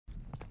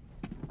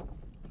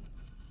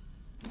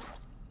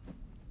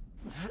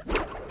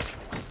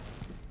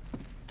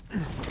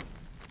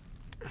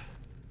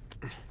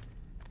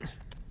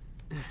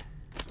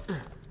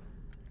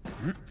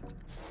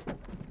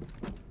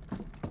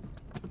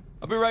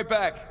be right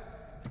back.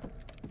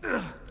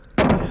 Okay.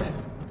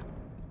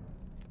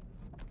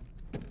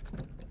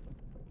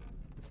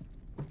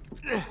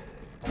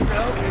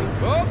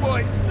 Oh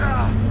boy.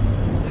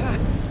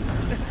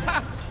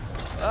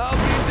 I'll be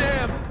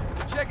damned.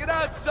 Check it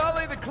out,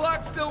 Sully. The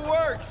clock still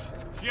works.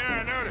 Yeah,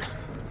 I noticed.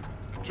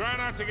 Try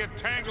not to get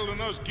tangled in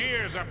those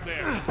gears up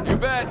there. You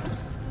bet.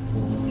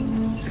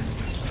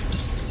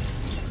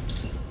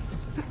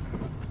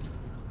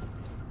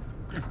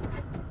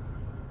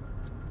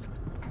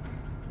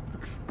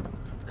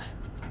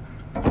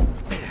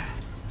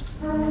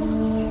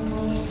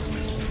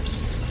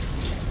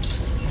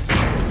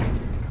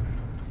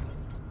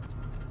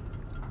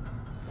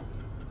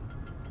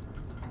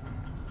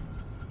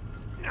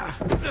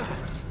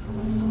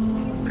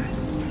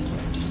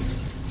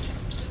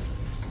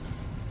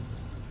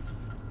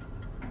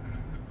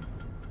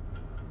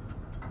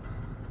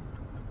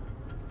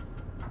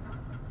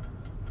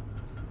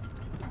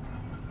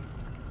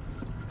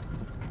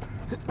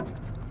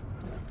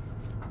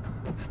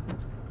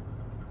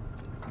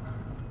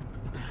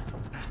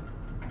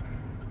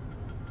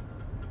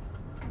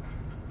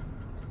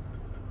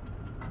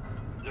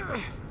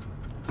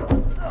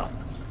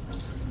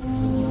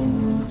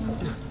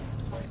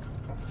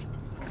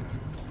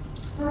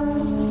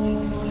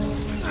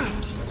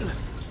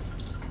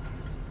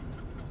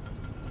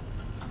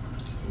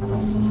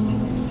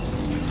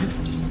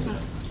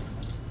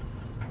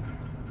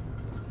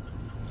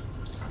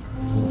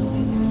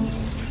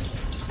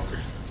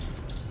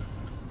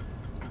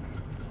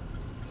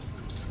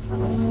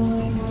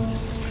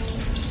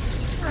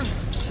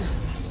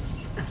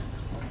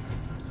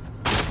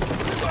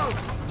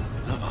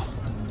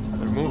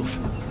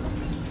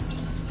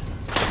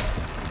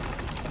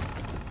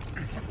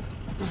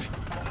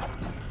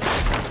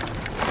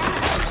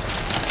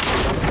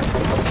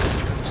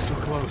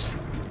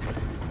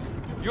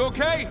 You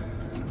okay?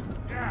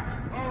 Yeah,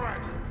 all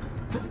right.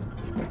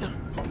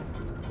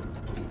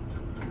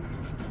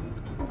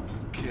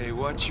 Okay,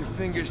 watch your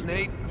fingers,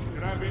 Nate.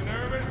 Should I be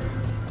nervous?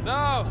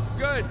 No,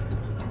 good.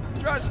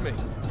 Trust me.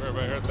 Where have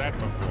I heard that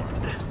before?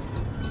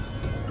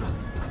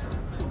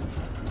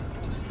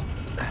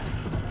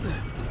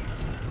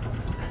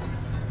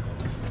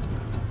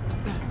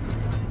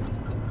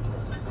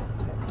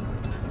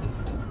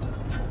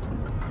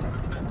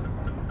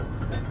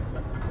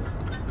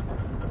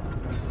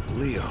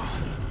 Leo.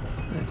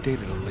 I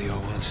dated a Leo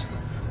once.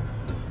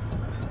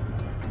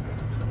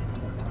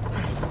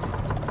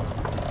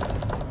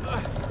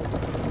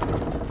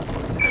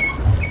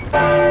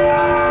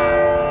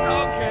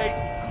 Okay,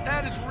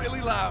 that is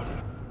really loud.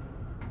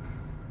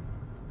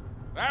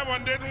 That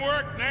one didn't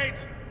work, Nate.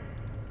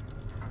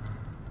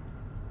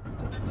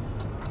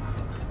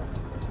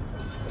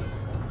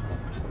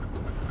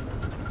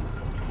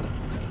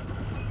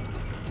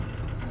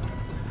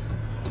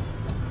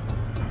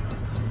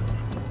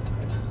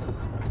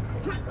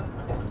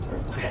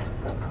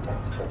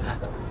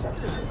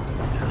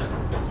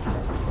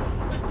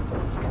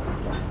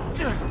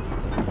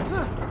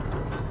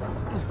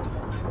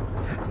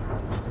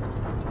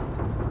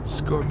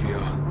 Scorpio.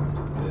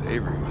 Bet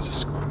Avery was a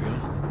Scorpio.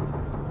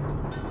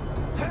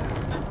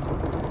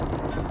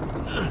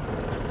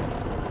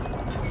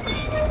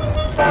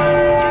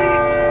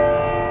 Jesus!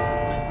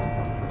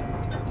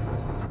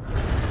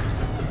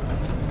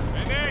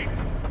 Hey, Nate!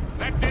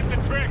 That did the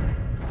trick.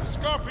 The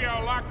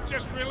Scorpio lock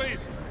just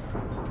released.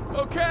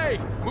 Okay,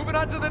 moving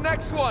on to the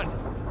next one.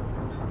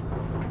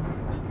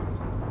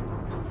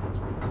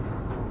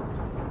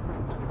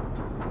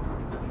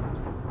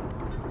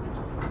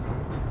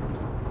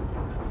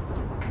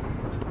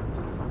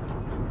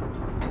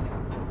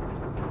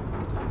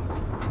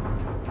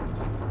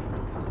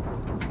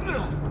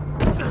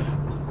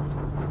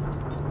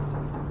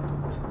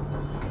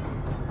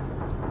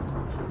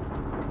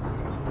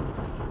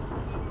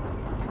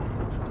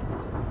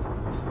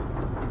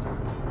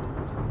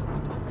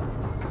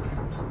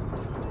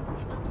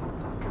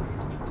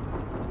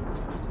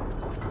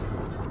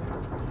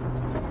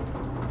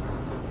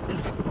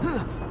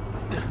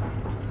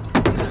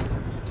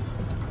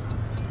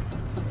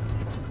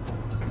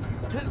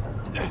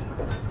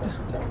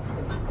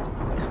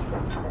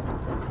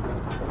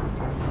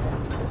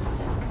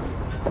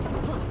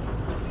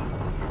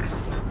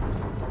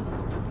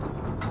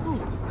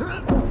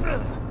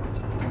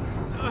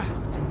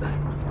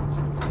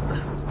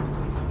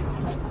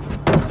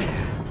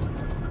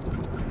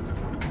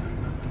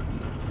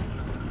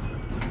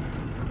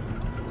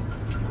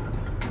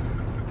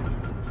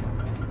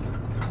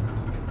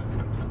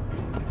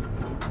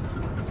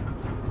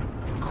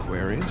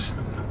 Aquarius?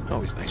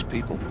 Always nice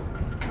people.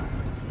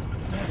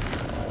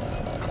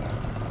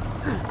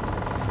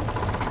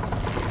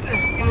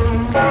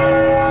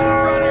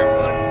 Right here,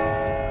 Blitz.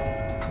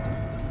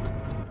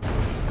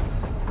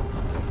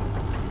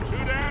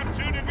 2 down,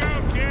 2 to go,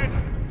 kid.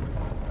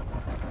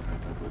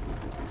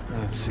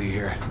 Let's see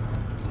here.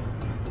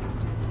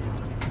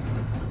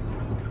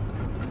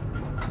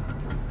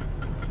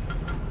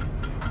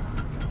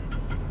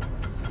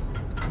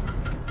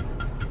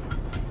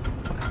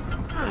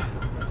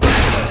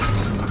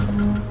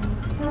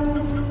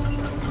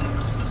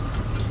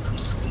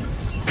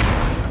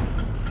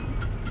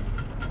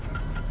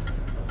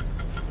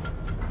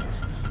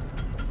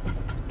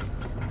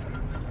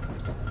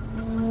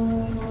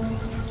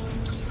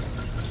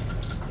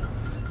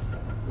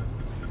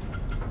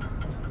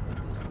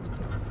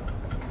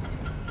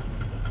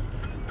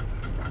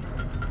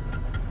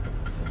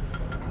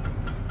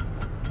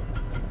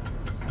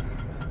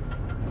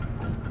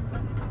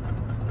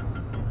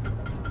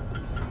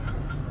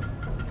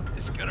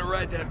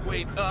 ride that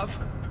weight up.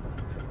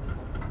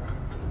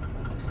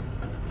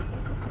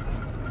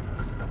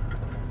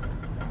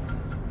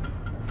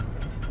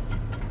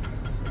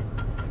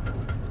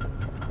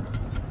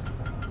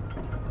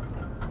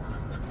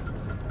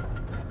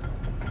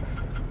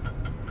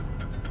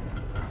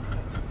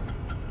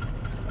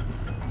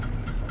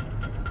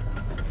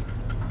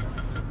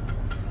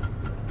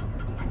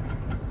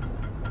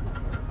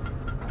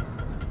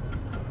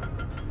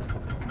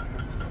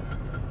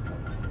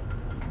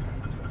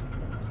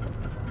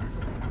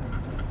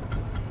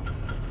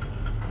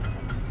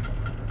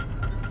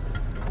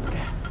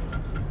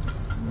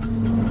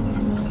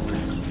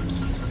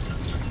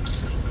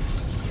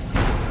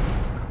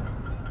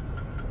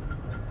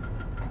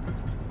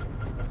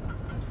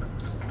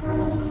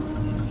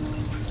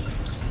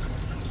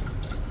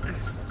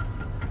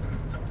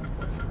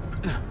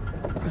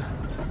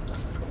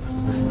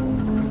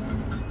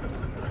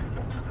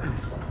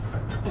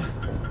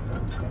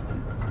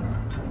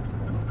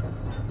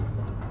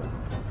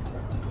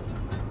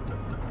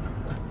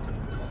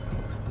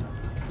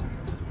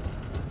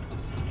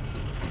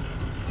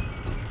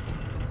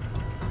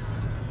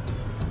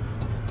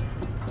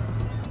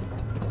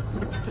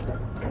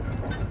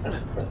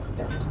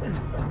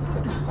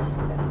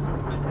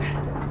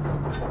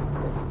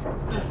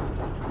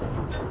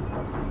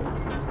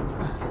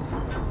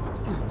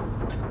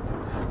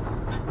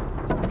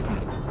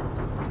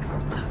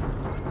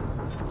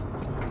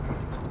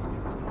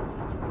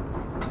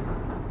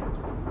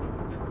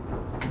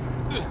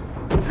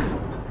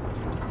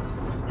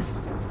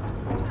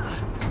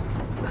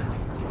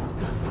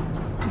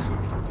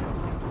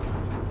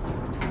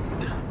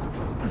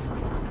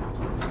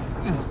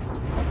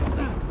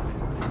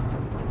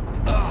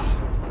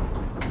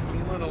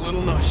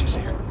 Nauseous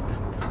here.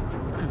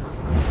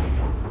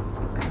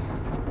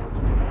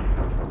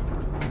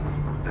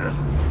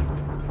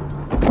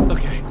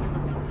 Okay,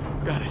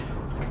 got it.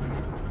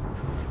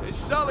 Hey,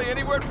 Sully,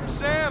 any word from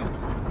Sam?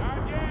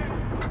 Not yet.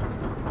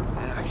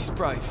 Yeah, he's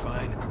probably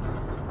fine.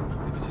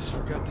 Maybe just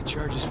forgot to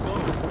charge his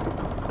phone.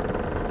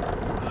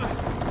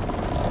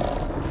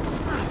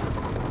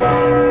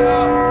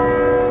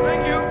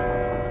 Thank you.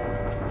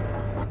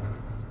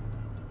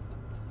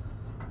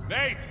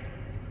 Nate,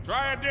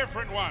 try a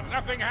different one.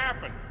 Nothing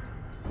happened.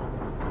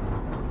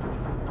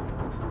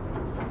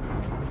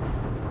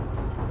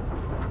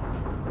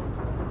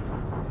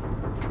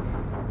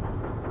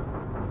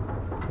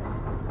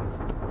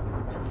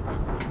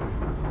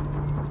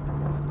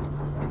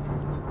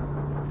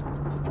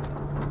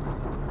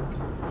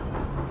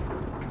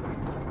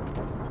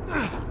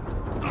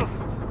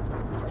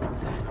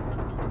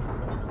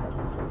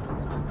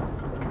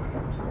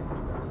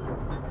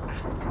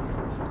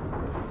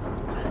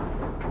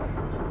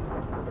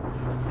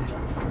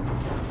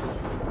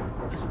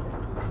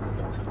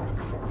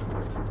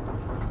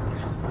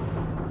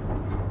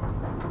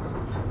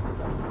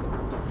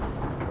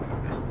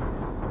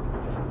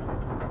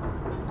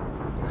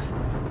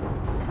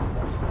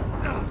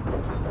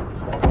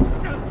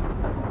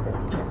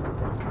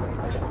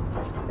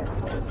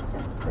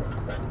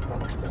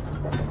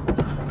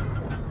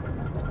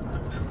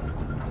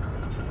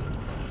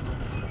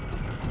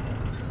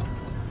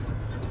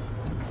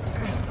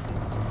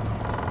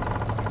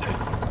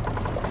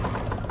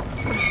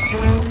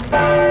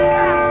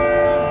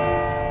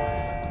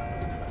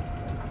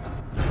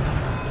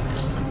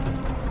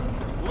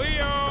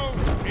 Leo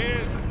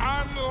is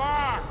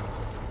unlocked.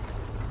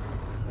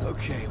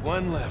 Okay,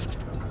 one left.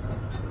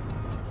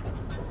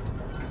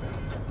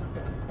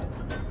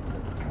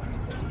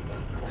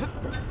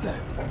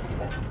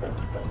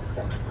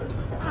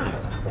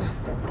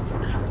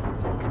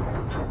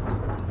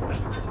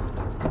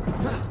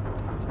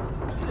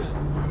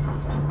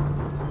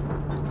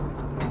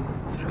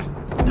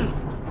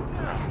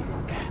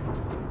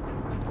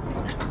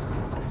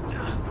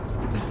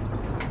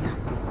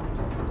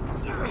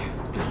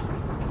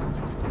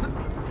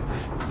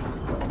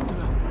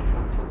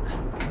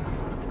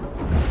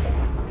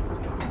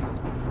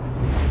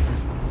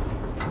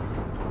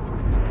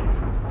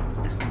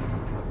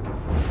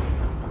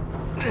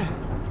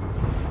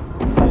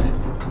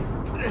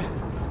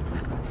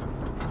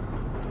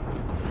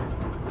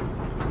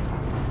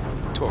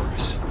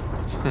 Taurus.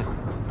 The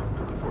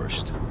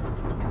worst.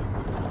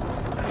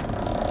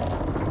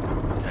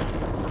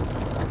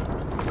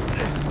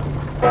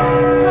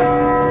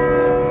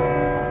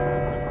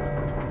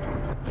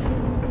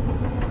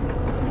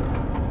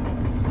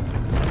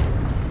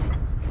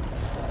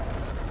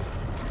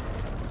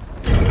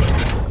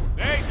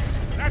 Nate,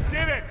 that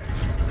did it.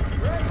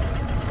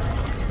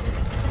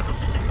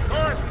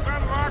 Taurus is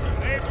unlocked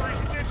and Avery's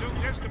sigil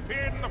just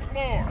appeared in the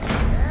floor.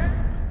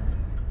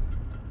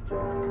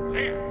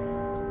 Damn.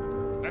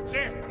 That's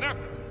it.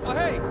 Nothing. Oh,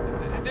 hey,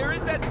 there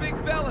is that big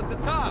bell at the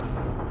top.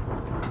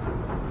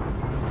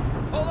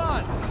 Hold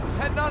on,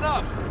 heading on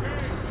up.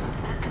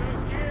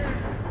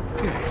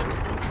 Okay,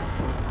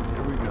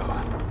 here we go.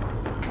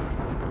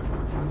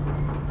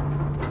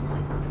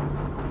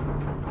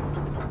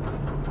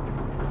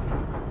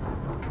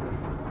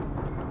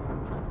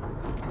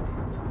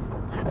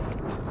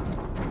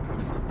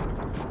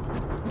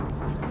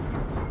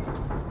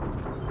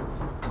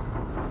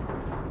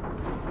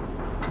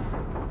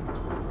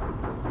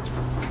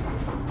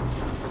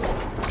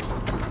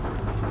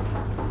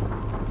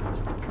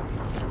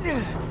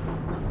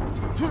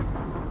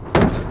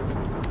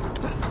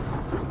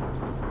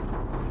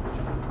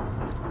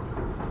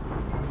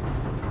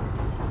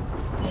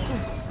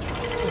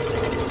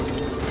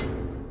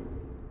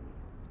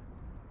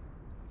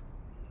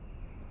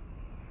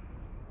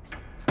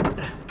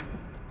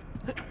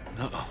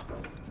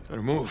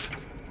 Better move.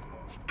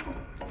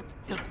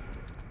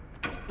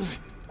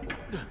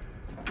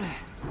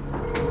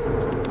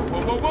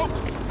 Whoa, whoa, whoa!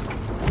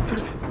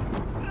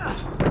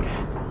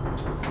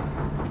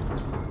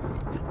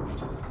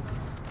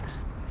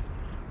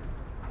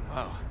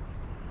 Wow.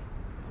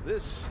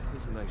 This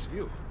is a nice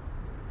view.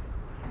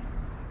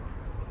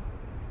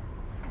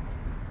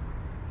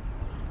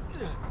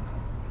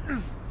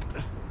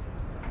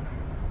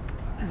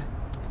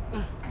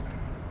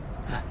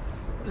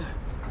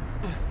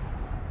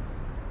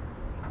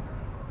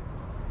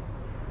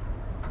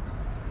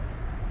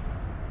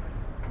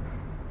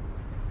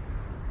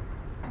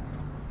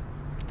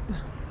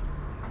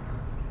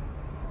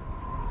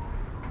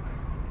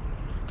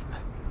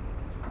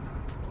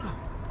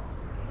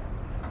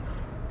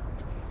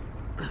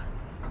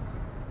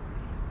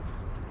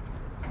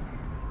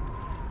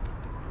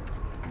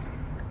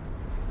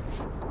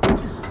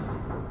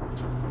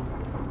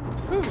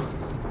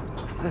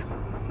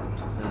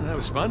 That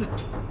was fun.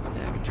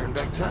 Yeah, I can turn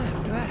back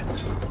time. Look at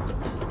that.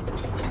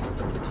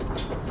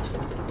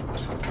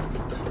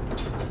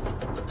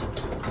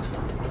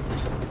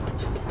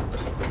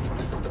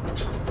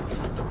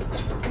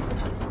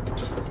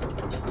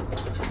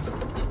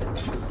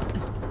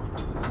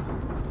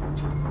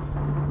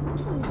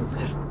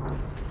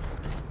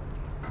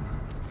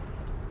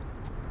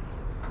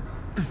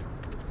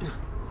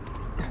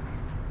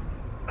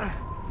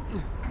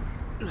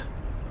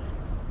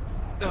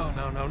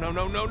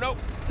 No.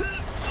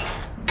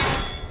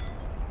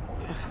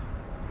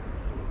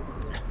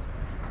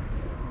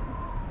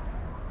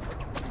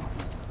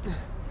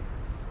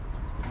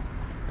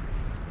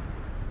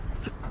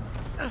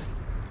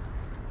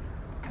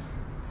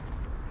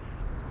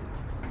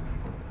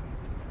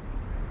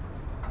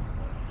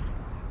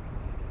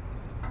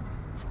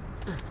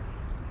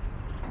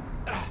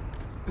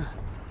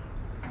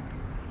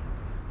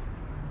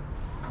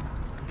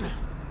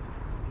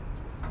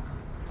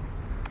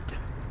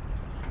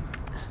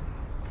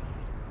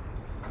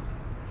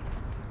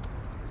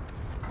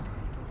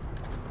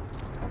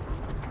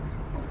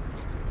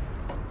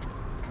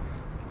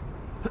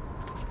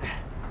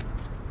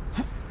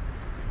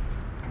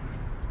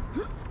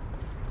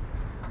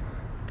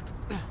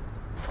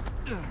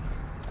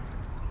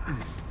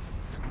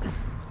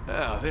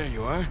 Oh, there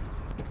you are.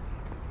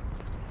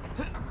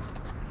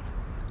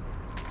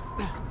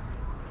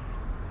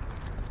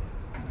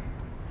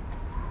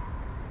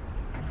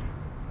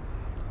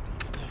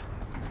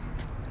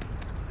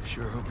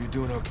 Sure hope you're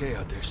doing okay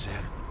out there,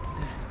 Sam.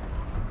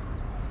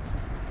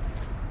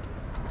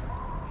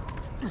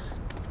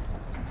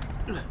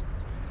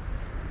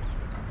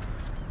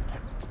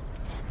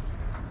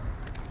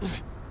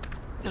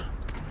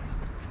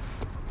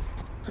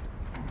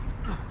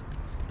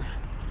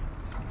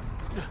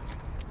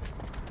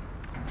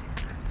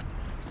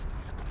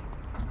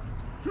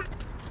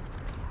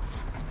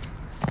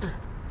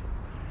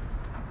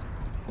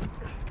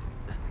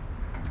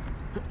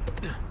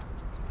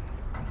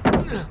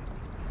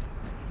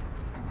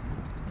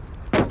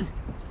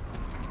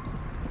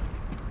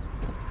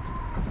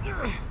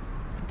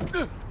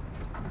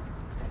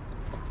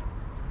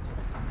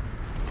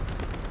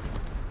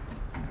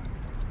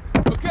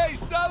 Okay,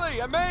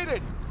 Sully, I made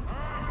it!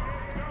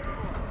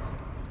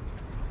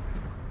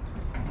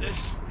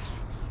 This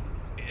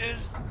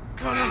is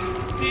gonna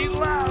be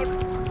loud.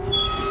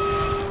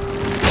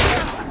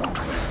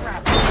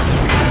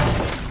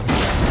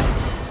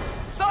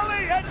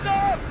 Sully, heads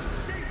up!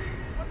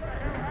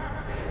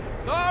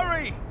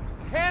 Sorry,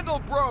 handle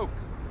broke.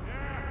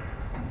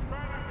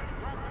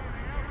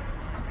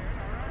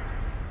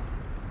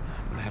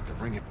 I'm gonna have to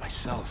ring it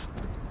myself.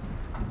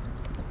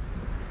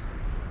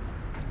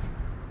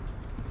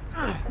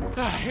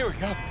 Here we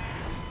go.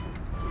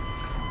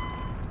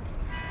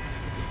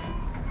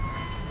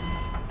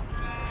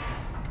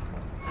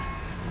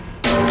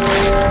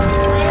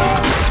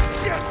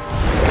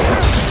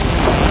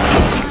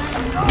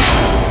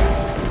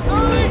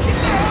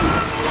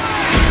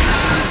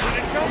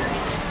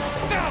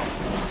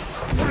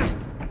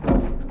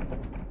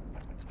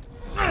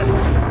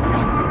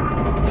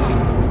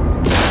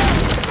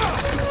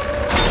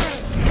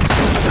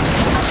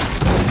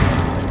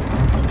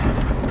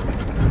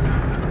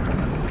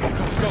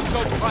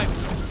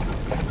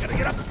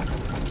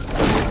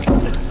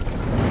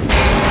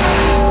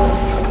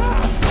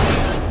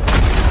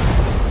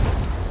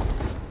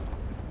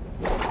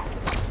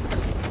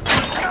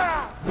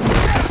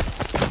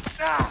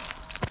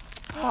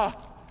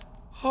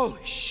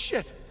 Holy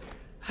shit!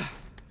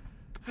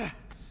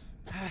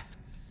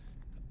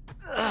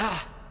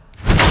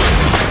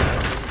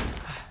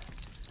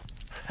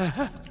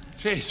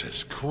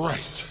 Jesus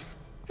Christ.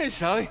 Hey,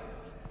 Sully.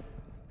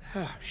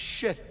 Oh,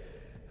 shit.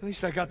 At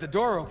least I got the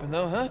door open,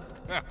 though, huh?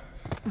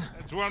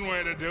 That's one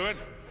way to do it.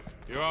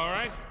 You all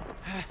right?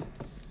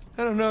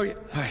 I don't know yet.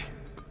 All right.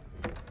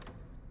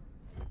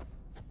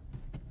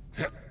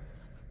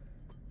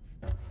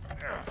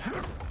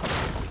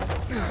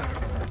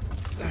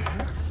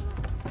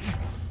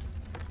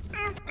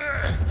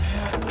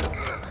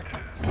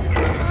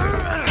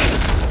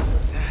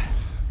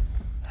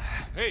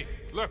 Hey,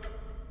 look.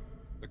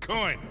 The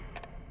coin.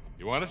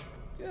 You want it?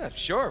 Yeah,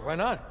 sure, why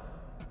not?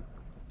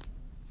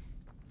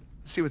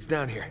 Let's see what's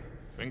down here.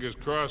 Fingers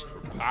crossed for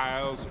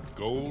piles of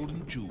gold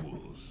and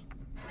jewels.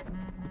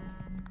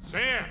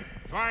 Sam,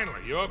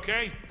 finally, you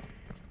okay?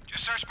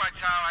 Just searched my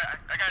tower.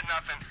 I got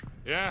nothing.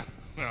 Yeah?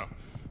 Well,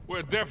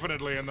 we're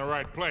definitely in the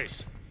right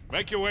place.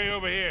 Make your way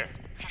over here.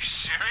 Are you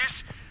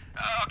serious?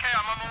 Okay,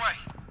 I'm on my way.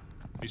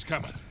 He's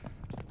coming.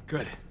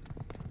 Good.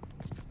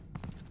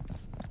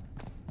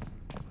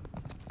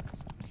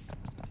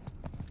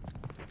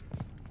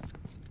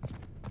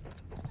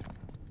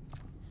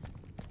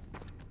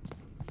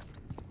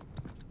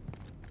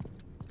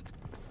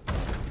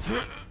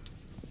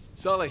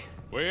 Sully.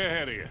 Way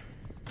ahead of you.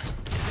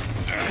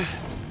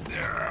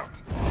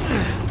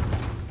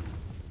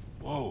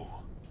 Whoa.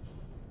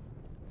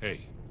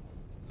 Hey,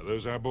 are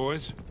those our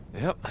boys?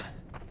 Yep.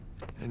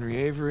 Henry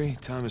Avery,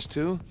 Thomas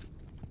too.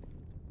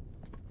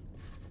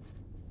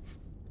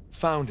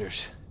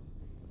 Founders.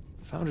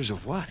 Founders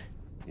of what?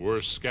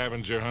 Worst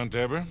scavenger hunt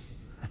ever?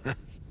 There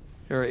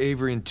are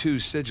Avery and 2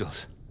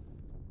 sigils.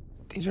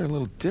 These are a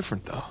little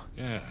different, though.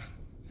 Yeah,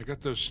 they got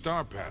those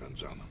star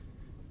patterns on them.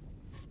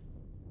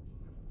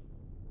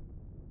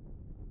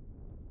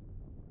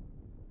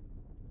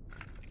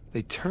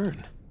 They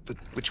turn, but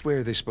which way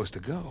are they supposed to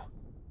go?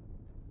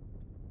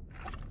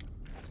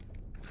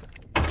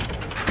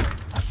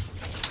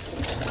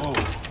 Whoa.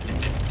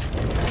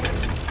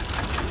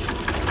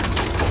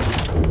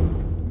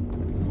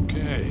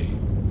 Okay.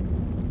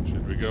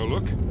 Should we go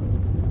look?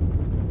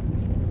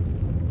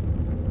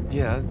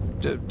 Yeah,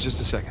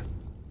 just a second.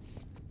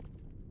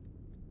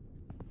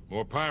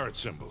 More pirate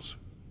symbols.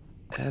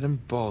 Adam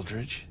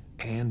Baldridge,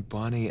 Anne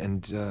Bonny,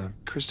 and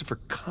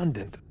Christopher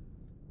Condent.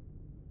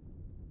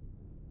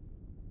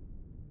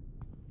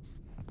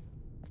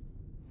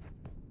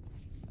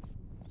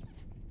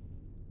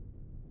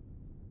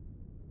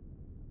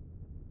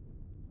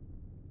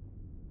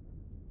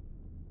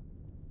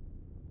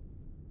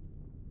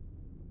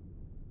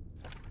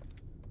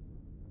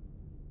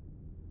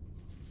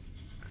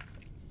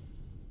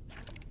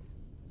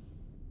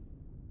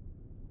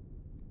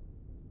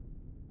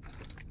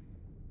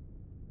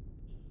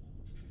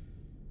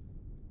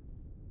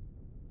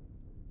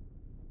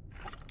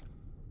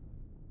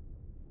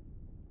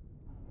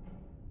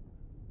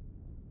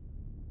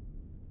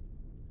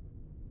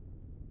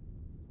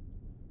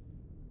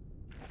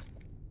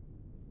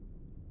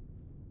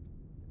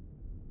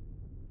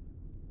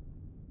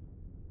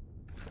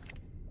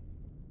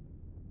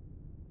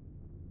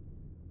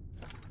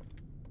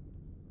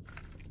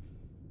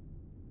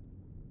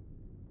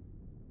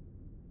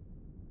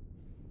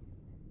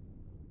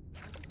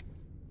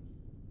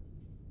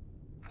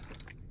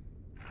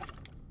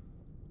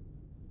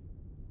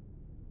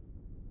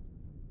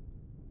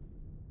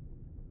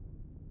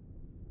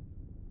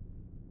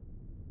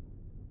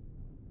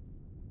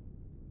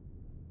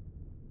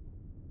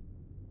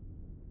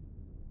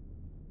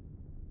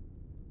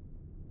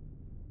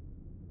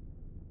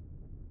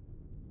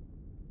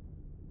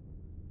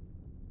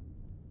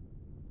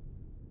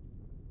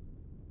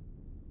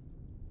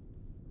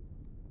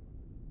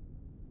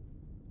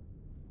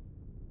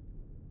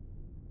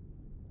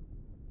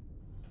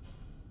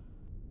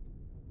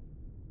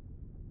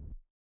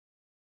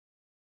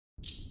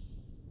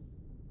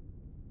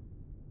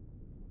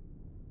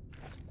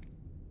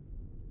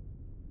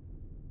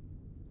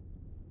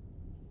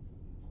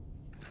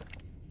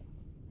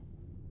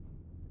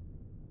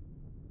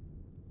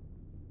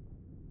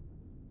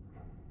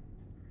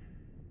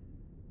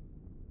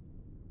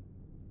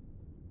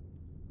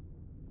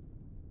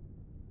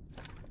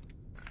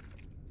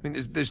 I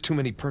mean, there's too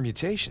many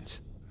permutations.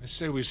 I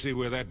say we see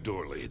where that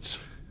door leads.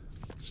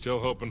 Still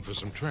hoping for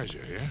some treasure,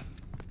 yeah?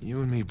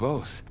 You and me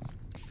both.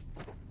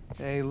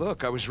 Hey,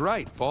 look, I was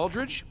right.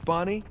 Baldridge,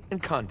 Bonny,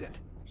 and Condent.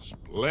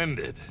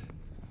 Splendid.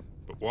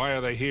 But why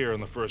are they here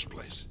in the first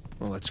place?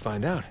 Well, let's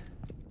find out.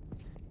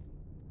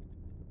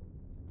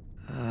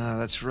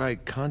 That's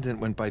right. Condent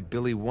went by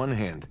Billy One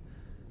Hand.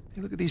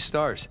 Hey, look at these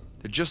stars.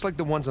 They're just like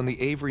the ones on the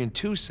Avery and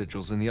 2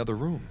 sigils in the other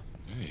room.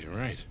 Yeah, you're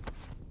right.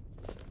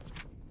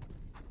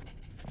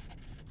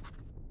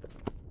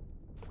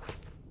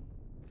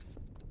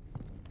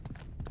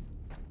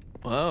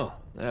 Wow,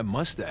 that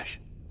mustache.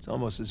 It's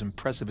almost as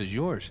impressive as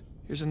yours.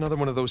 Here's another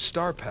one of those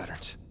star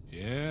patterns.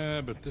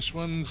 Yeah, but this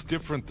one's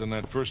different than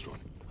that first one.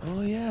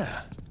 Oh,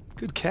 yeah.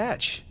 Good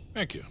catch.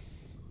 Thank you.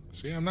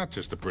 See, I'm not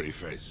just a pretty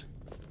face.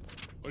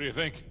 What do you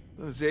think?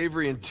 Those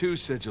Avery and 2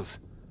 sigils.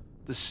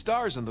 The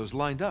stars on those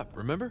lined up,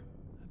 remember?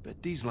 I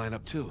bet these line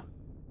up too.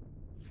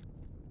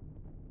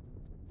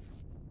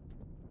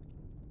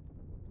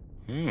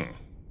 Hmm.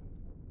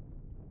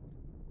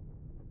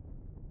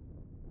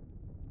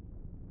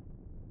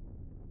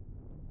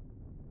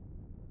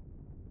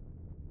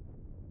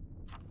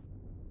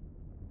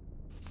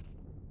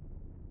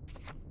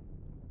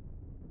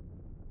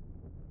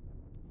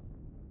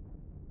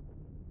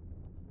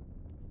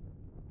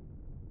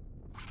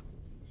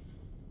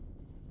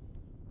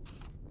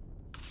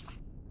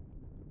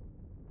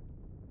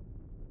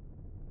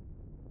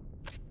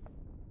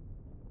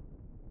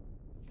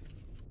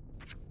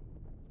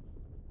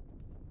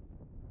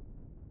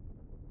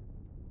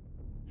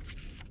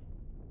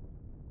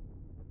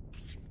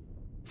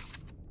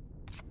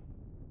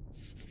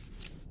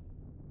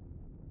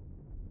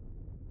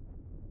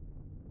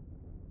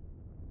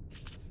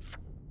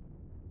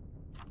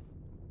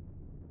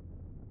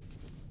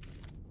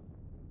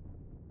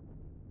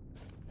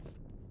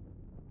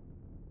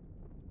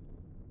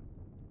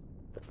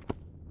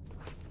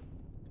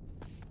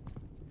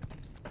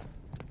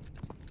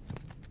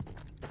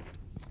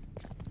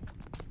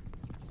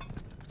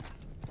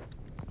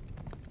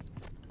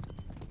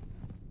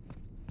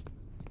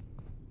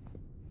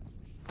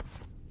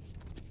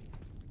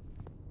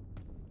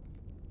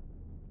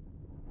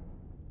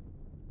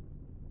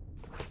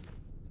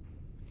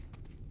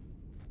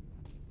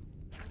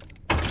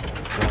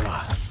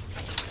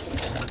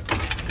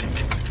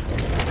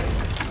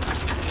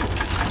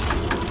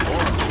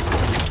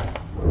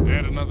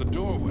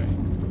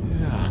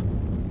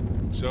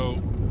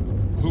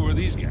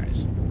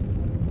 guys?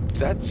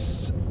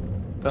 That's...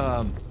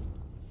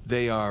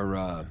 They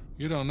are,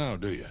 You don't know,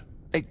 do you?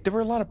 Hey, there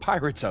were a lot of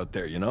pirates out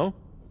there, you know?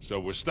 So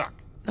we're stuck.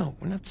 No,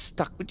 we're not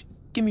stuck.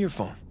 Give me your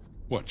phone.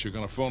 What, you're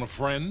gonna phone a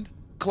friend?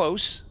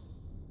 Close.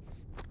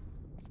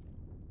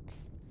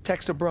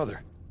 Text a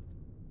brother.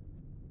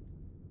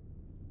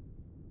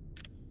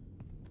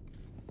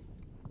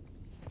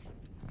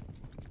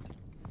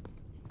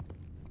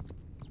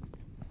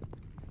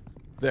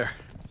 There.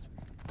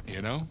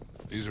 You know,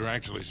 these are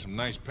actually some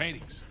nice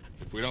paintings.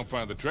 If we don't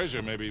find the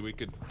treasure, maybe we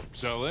could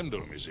sell them to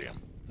a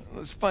museum.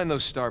 Let's find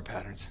those star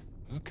patterns.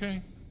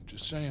 Okay,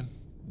 just saying.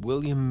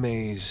 William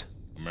Mays.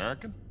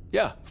 American?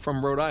 Yeah,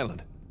 from Rhode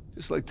Island.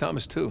 Just like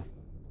Thomas, too.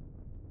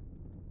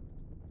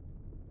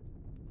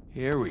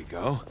 Here we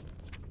go.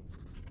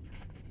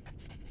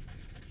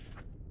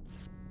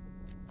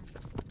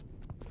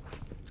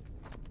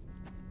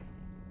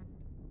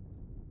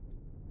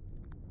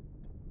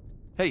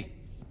 Hey,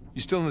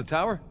 you still in the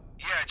tower?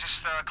 Yeah,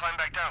 just climb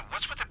back down.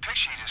 What's with the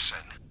picture you just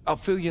sent? I'll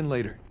fill you in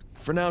later.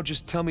 For now,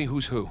 just tell me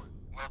who's who.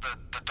 Well,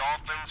 the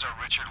dolphins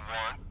are Richard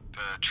Want,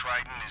 the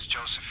trident is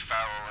Joseph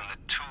Farrell, and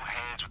the two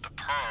hands with the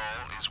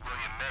pearl is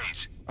William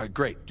Mays. All right,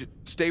 great.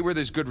 Stay where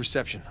there's good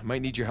reception. I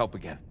might need your help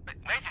again.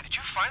 Nathan, did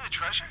you find the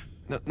treasure?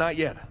 No, not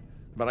yet.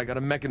 But I got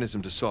a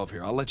mechanism to solve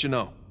here. I'll let you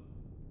know.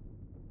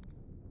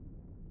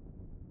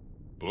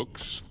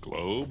 Books,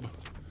 globe.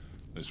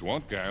 This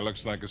Want guy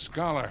looks like a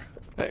scholar.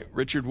 Hey,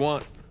 Richard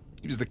Want.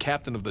 He was the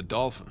captain of the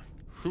Dolphin.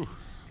 Whew.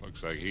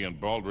 Looks like he and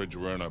Baldridge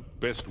were in a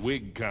best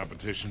wig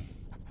competition.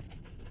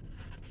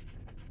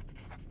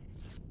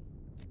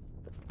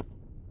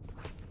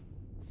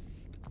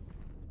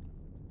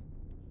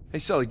 Hey,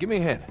 Sully, give me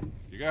a hand.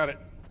 You got it.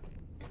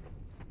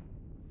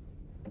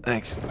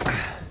 Thanks.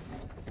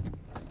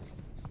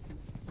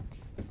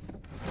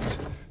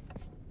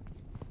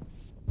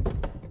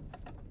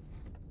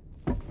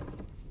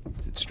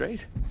 Is it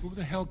straight? Who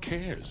the hell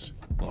cares?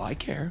 Well, I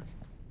care.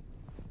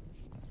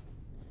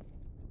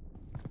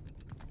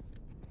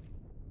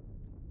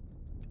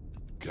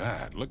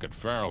 God, look at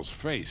Farrell's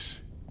face.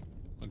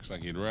 Looks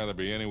like he'd rather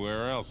be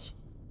anywhere else.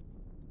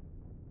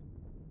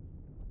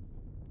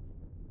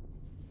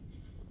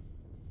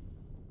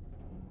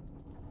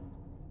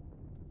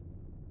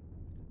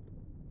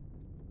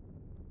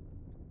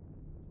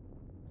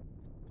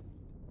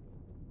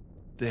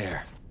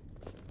 There.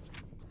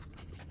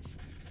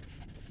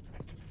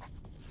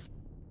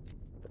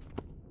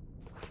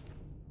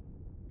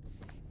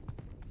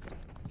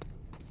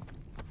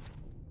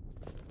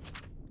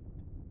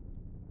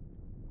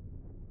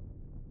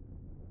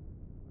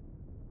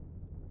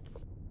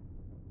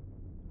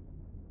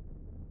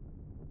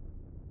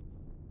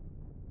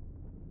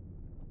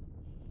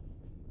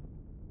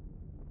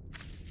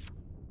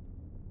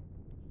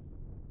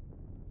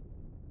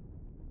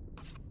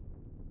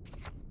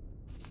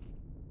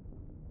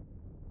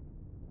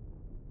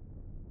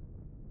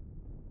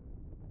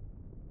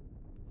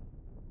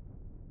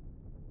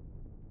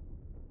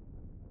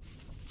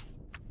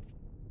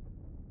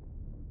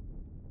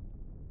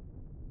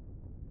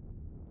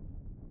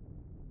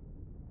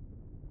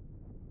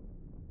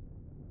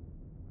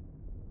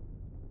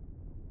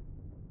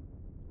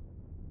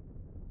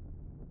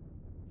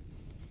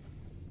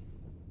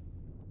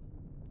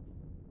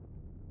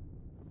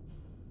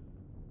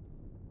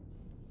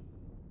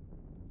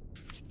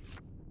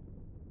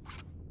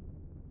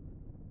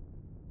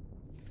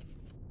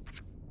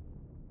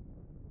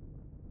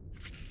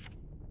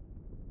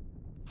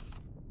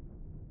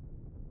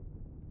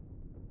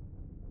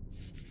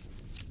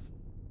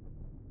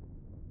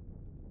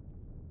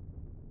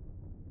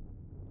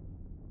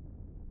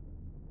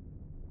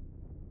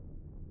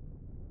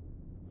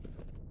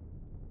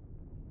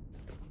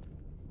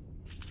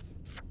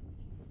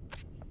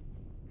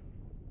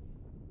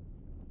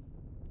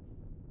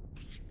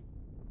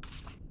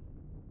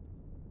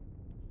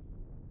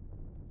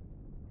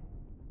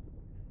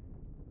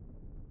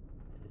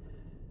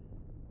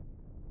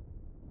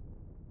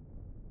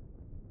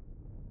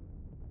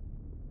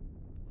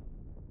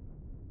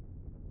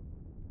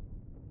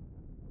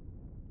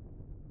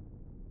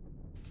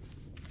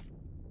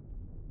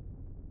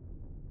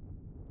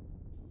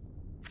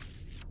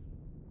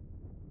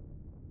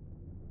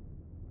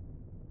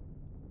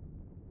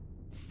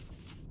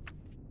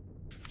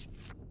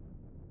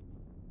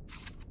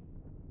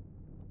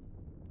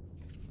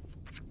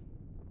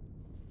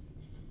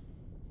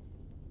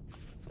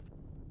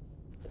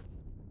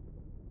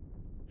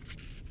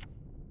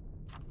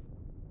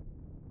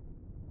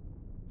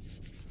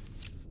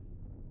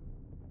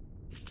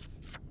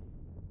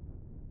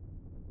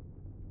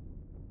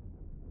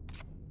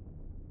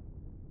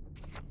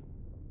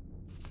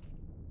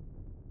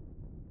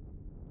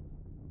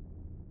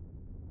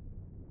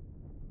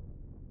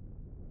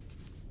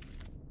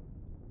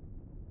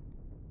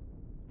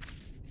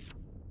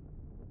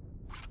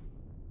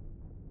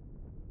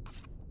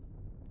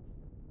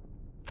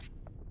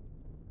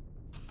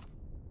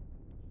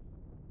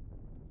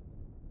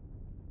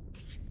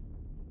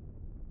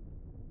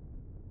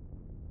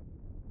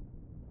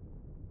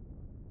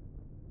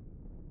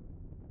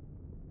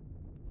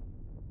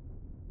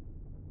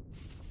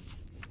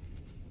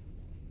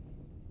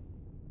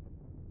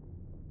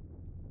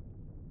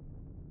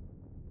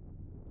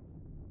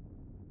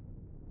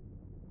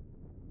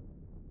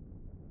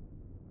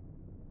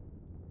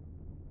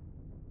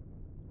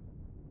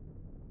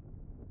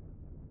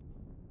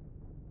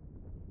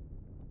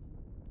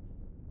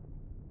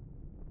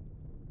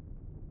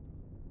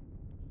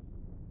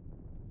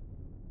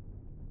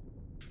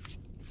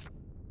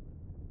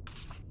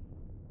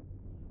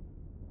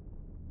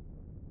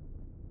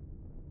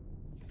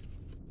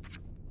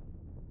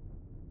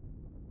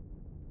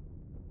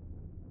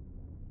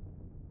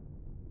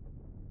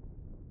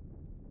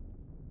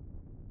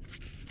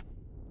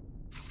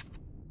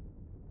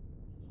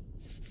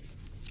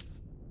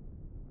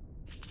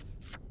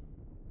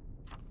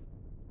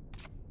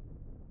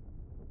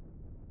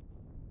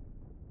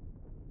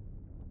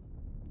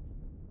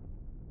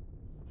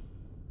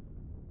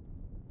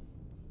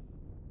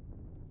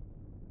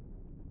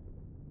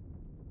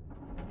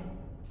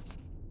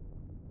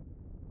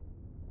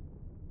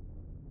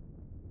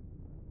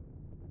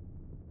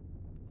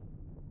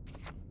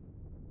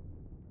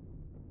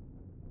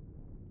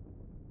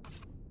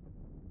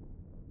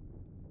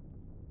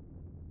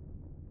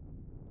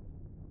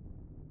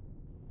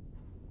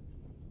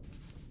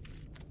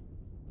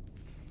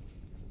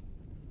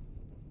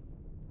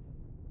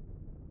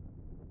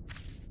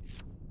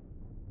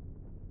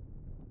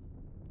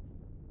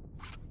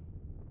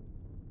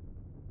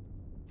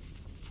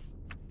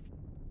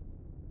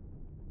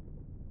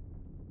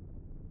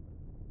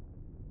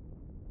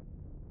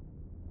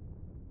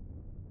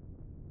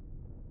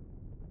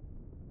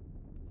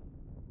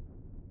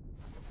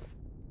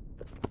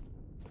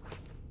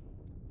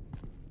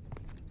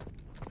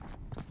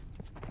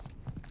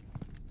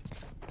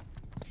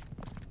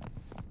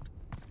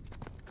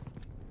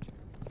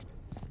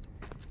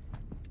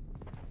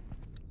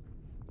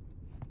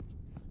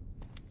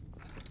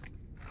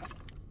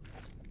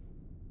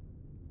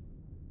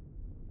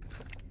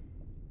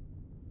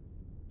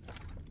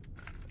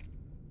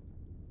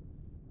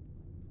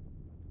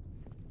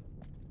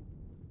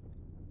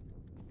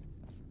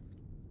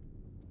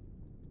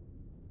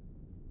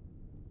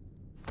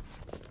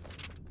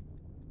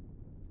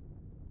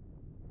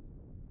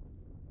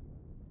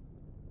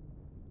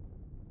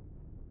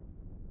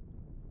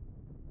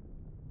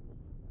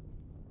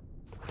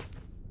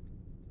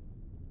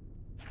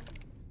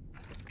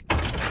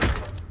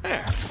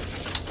 There.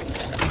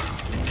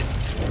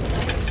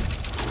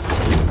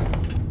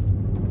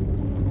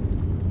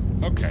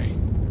 Okay.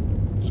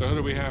 So who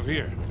do we have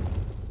here?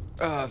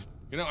 Uh,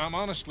 You know, I'm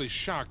honestly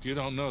shocked you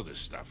don't know this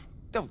stuff.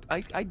 no,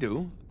 I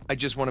do. I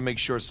just want to make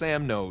sure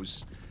Sam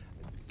knows.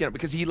 You know,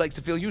 because he likes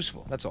to feel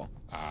useful, that's all.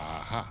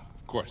 Aha,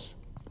 of course.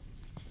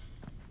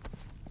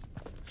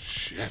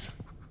 Shit.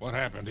 What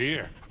happened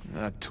here?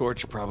 A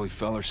torch probably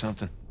fell or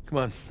something. Come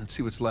on, let's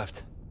see what's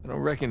left. I don't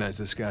recognize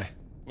this guy.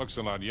 Looks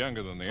a lot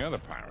younger than the other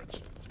pirates.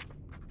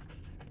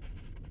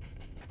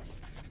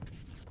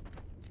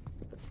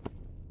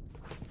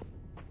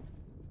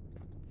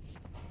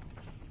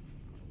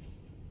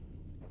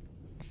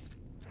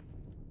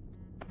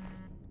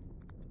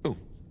 Ooh,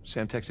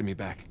 Sam texted me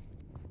back.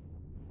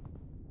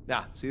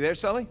 Ah, see there,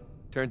 Sully?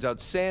 Turns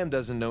out Sam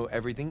doesn't know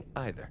everything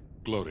either.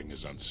 Gloating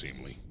is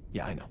unseemly.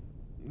 Yeah, I know.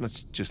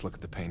 Let's just look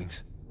at the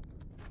paintings.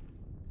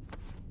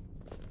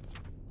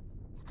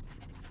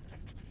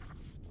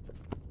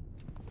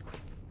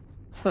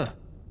 Huh.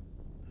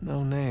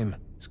 No name.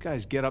 This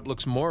guy's getup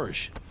looks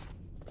Moorish.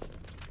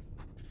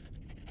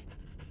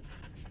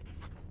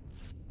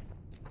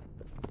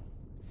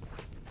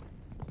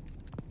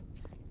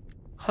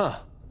 Huh.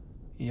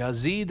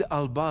 Yazid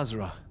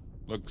al-Basra.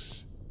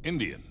 Looks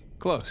Indian.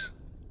 Close.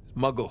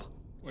 Muggle.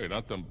 Wait,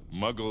 aren't the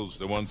Muggles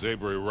the ones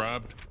Avery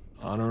robbed?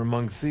 Honor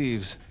among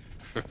thieves.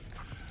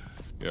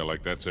 Yeah,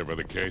 like that's ever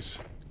the case.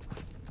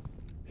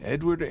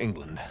 Edward,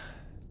 England.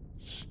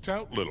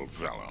 Stout little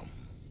fellow.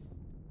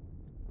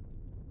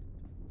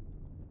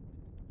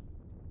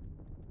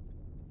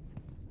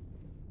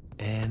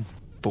 And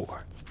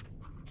 4.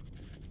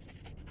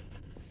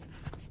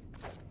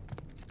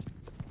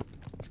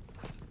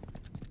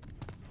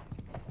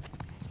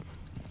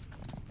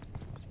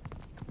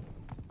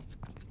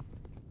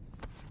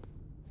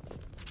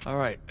 All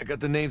right, I got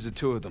the names of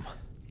 2 of them.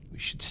 We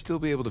should still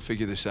be able to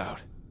figure this out.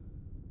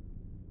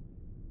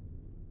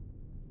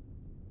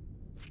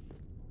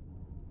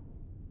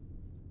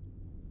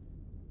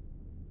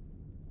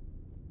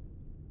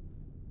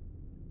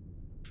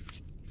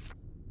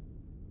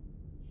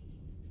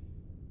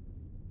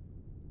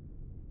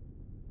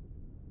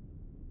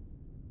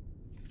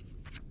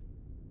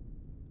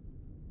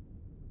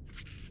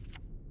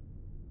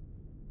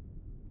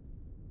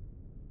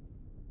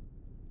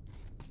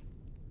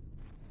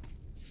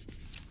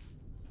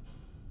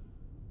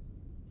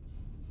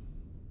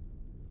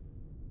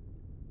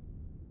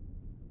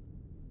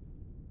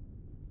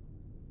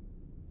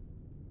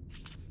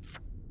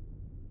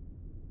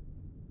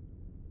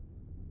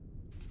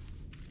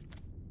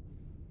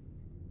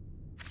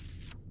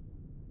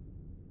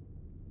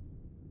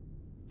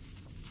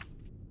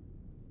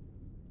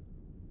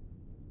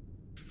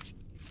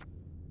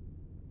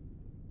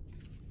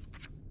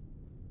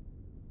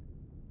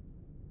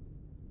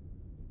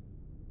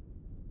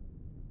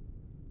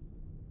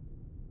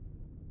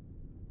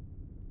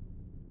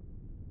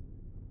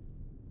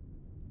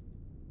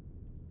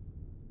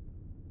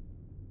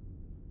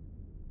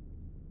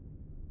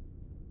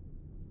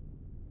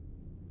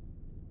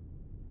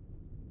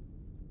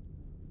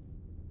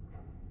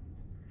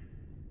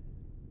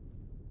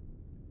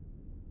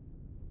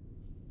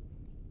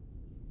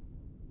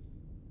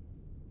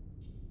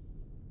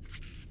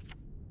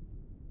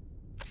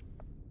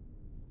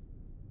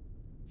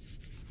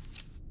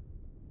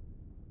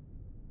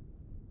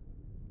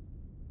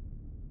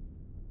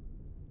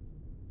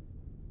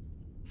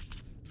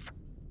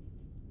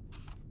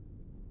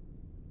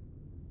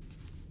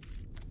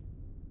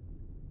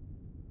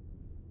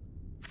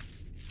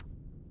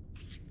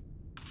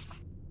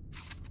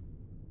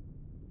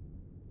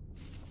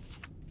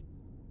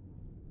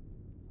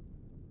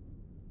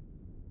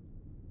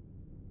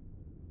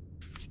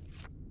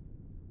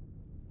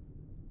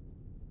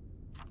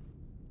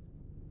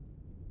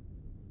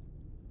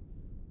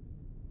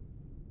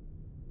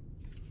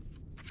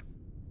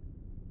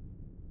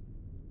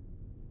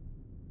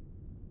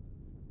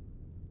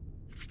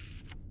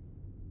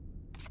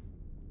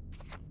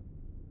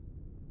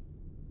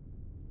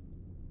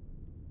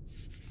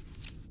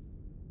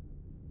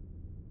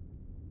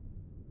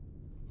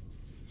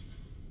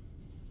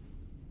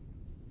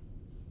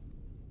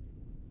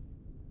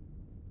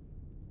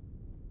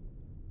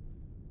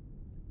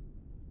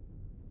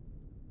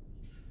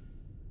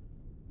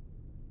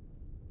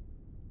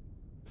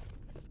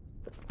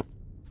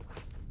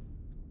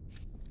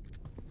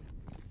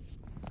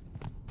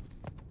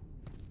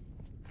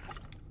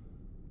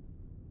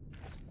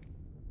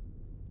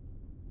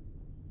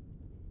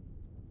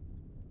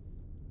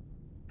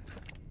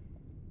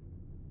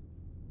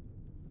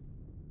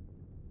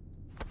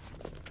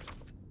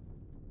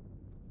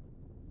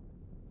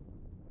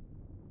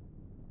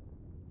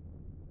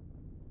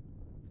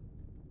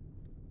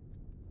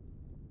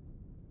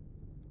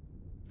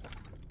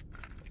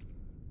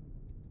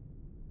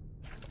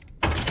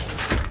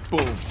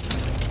 Boom.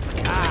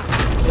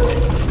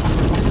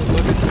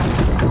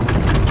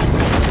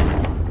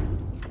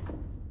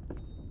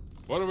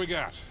 What do we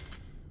got?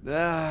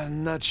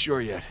 Not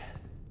sure yet.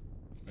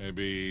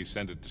 Maybe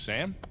send it to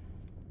Sam?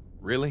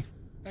 Really?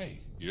 Hey,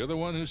 You're the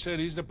one who said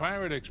he's the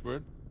pirate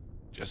expert.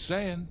 Just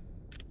saying.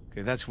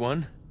 Okay, that's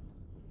one.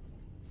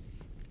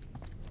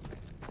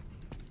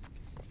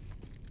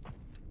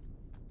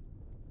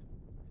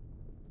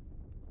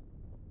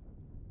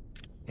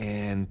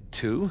 And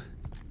two.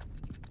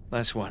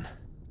 Last one.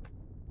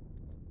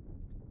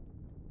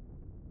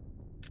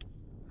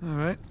 All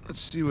right,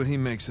 let's see what he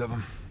makes of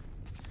them.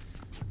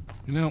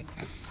 You know,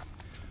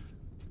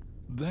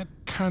 that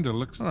kind of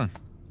looks... Hold on.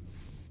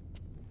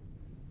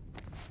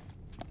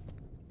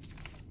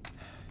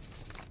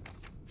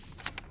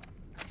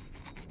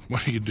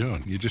 What are you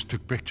doing? You just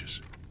took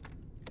pictures.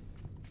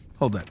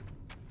 Hold that.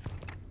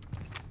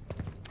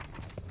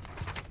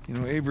 You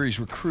know, Avery's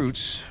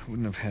recruits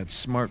wouldn't have had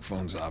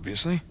smartphones,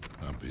 obviously.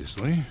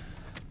 Obviously.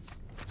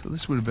 So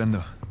this would have been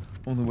the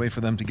only way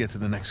for them to get to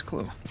the next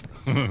clue.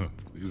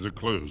 These are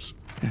clues.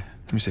 Yeah,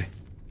 let me see.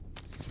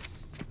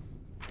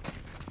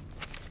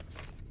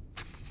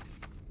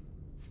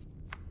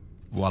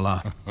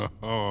 Voila.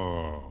 Oh,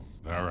 all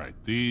right.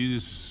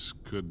 These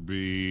could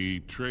be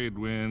trade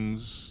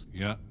winds.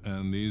 Yeah,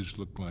 and these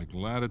look like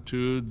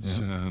latitudes,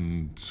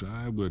 and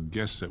I would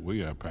guess that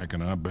we are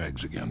packing our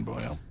bags again,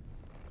 Boyle.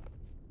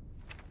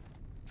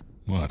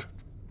 What?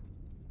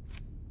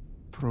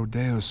 Pro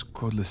Deus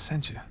quod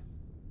licentia.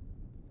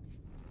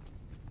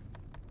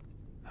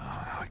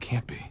 Oh, no, it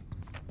can't be.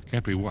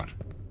 Can't be what?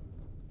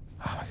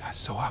 Oh my God,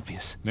 so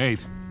obvious.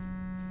 Nate.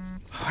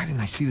 Why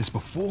didn't I see this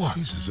before?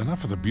 Jesus,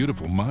 enough of the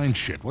beautiful mind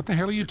shit. What the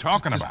hell are you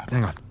talking Just about?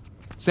 hang on.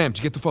 Sam, did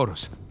you get the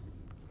photos?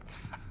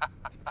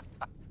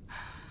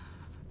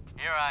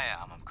 Here I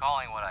am. I'm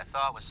calling what I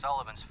thought was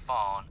Sullivan's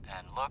phone,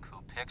 and look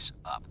who picks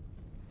up.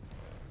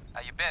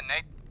 How you been,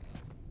 Nate?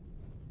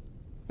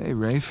 Hey,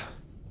 Rafe.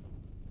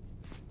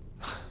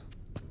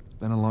 It's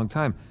been a long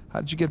time. How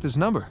did you get this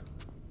number?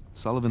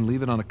 Sullivan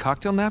leave it on a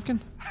cocktail napkin?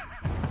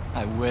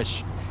 I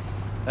wish.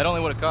 That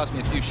only would have cost me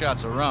a few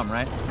shots of rum,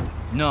 right?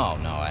 No,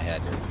 I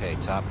had to pay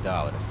top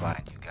dollar to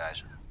find you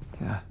guys.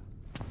 Yeah.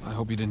 I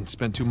hope you didn't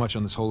spend too much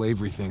on this whole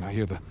Avery thing. I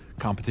hear the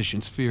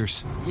competition's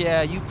fierce.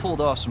 Yeah, you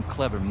pulled off some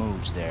clever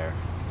moves there.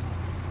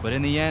 But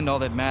in the end, all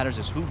that matters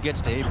is who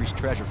gets to Avery's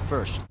treasure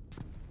first.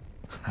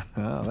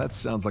 Oh, that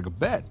sounds like a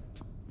bet.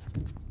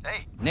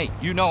 Hey, Nate,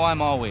 you know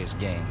I'm always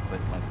game, but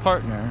my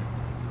partner,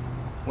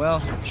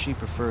 well, she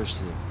prefers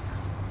to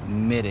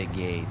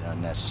mitigate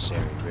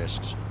unnecessary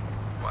risks.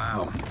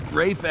 Wow.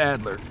 Rafe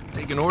Adler,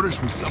 taking orders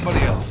from somebody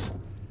else.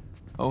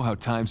 Oh, how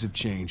times have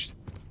changed.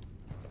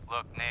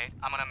 Look, Nate,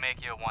 I'm gonna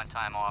make you a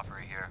one-time offer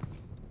here.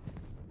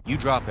 You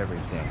drop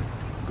everything.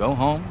 Go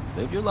home,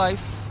 live your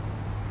life.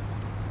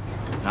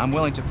 I'm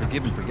willing to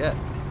forgive and forget.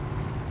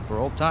 For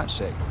old time's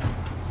sake.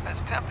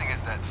 As tempting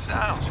as that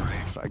sounds,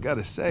 Rafe. I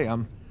gotta say,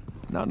 I'm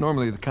not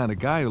normally the kind of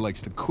guy who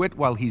likes to quit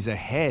while he's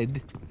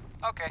ahead.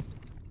 Okay.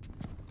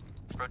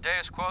 Pro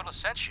Deus quod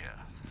licentia,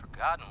 for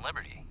God and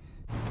liberty.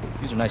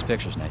 These are nice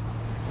pictures, Nate.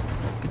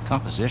 Good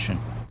composition.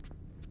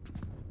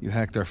 You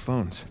hacked our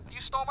phones. You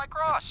stole my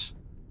cross.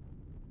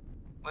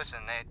 Listen,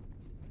 Nate.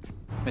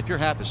 If you're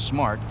half as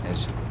smart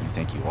as you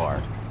think you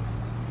are,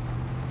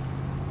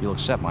 you'll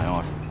accept my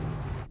offer.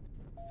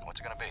 What's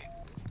it gonna be?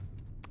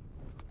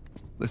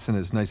 Listen,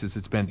 as nice as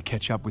it's been to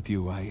catch up with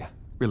you, I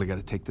really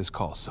gotta take this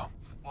call, so...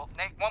 Well,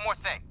 Nate, one more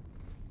thing.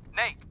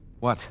 Nate!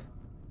 What?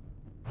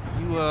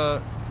 You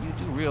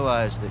do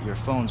realize that your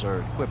phones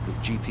are equipped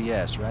with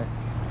GPS, right?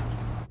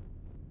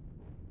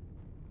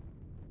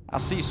 I'll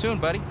see you soon,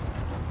 buddy.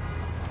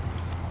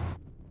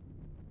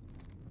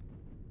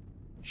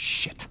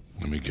 Shit.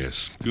 Let me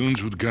guess.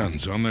 Goons with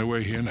guns on their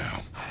way here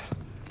now.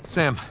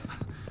 Sam.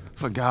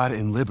 For God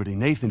and liberty.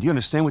 Nathan, do you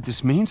understand what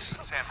this means?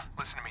 Sam,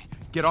 listen to me.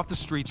 Get off the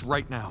streets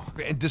right now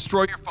and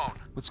destroy Your phone.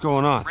 What's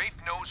going on? Rafe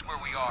knows where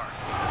we are.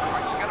 All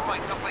right, you gotta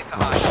find someplace to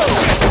hide.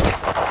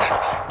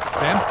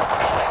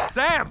 Sam!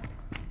 Sam!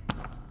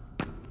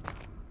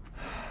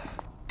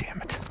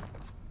 Damn it.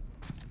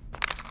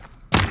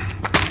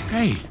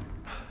 Hey!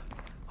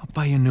 I'll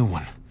buy you a new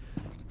one.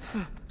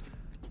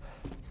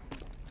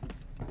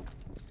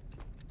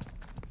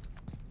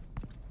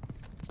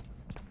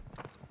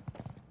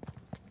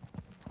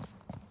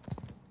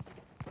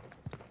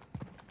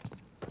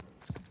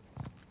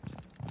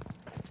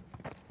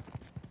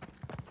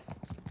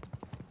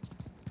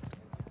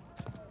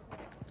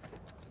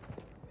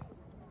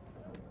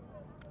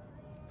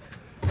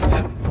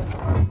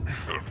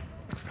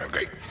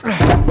 Okay.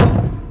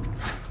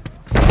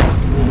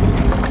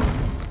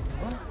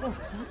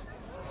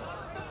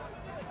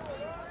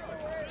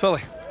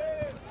 Sully.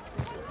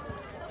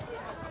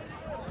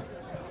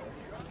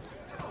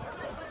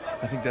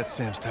 I think that's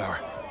Sam's tower.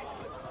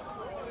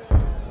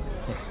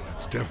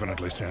 It's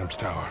definitely Sam's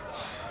tower.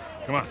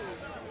 Come on.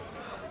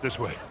 This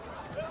way.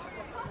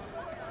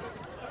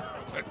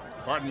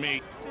 Pardon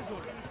me.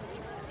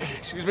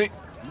 Excuse me?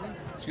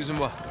 Excuse me,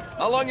 what?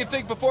 How long you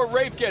think before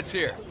Rafe gets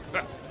here?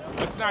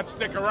 Let's not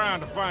stick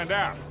around to find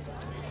out.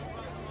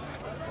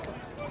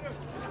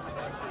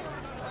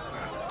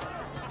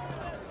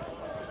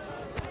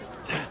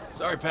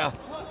 Sorry, pal.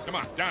 Come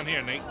on, down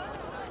here, Nate.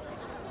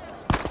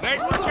 Nate,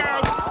 look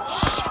out!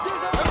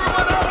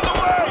 Everyone out of the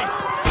way!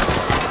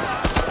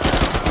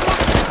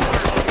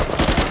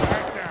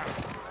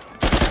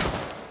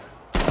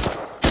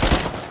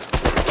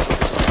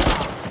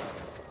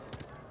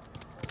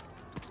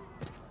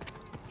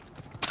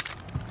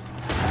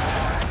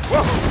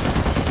 Whoa!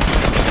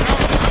 No,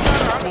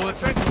 I'm not 100%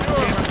 sure.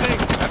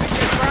 I think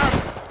they found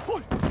us.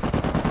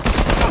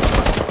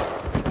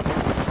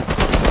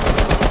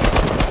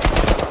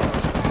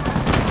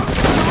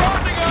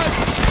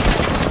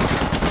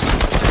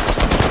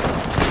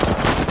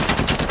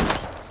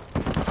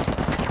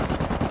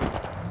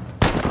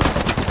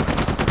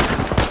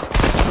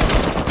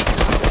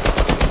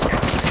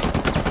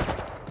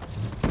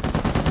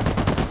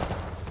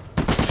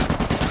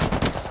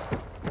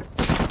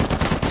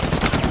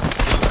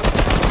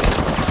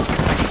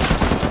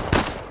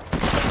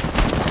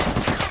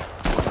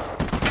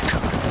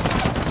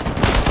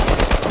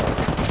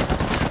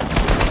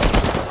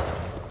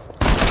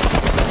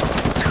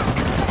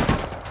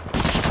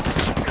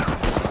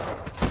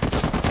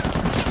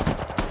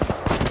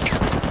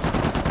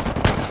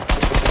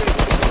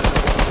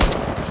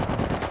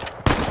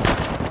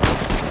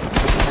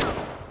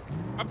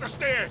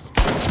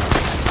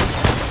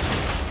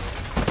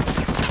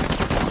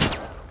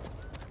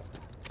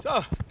 So,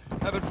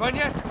 having fun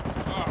yet?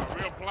 Oh,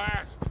 real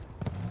blast.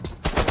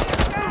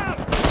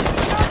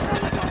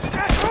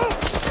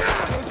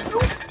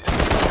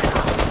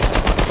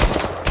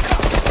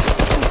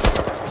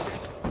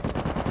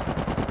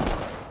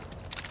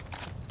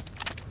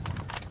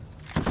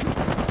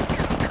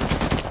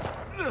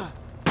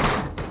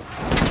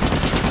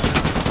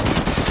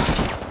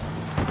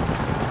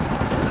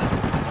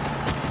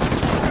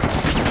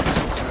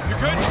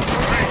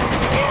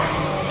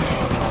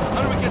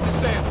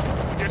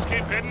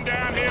 Heading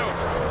downhill.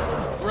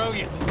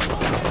 Brilliant.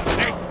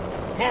 Hey,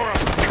 more of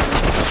them.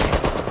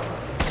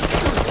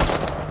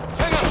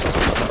 Hang on.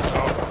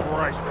 Oh,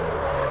 Christ.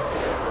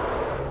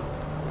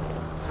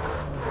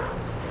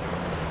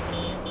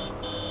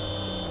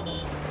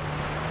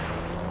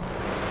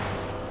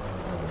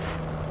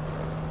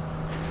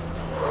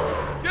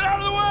 Get out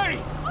of the way!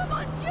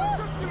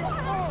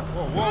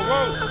 Whoa, whoa,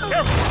 whoa.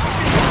 Careful.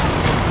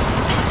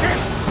 Get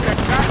that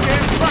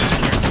goddamn truck.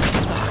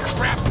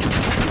 Crap.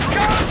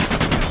 God!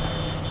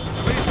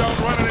 Please don't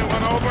run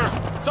anyone over.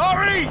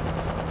 Sorry!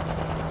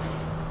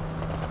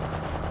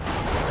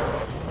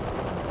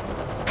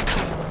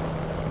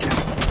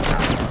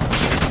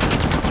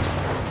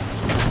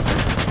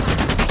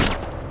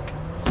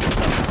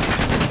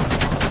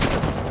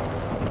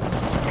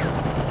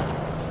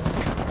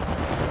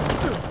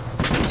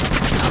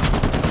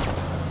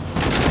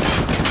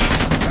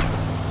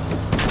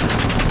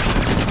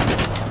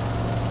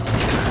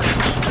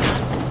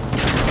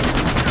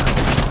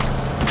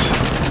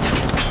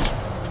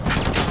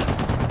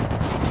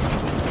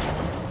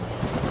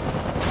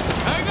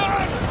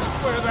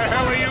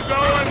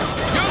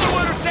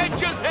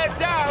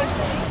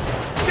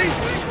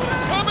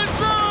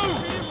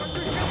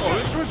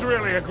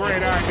 Really a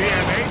great idea,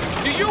 Nate.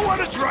 Do you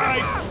want to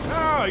drive?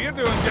 No, you're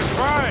doing just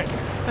fine.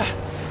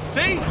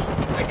 See?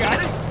 I got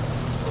it.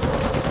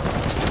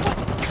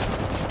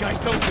 These guys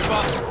don't give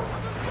up.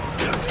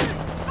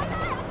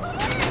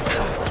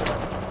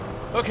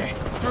 Okay,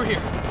 through here.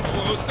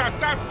 Whoa, stop,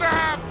 stop,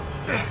 stop!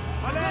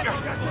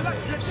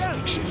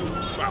 Stick shift.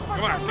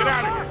 Come on, get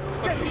out of here.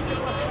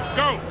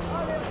 Go!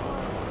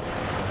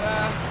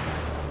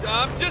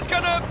 I'm just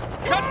gonna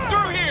cut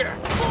through here.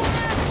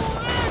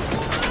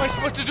 What am I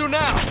supposed to do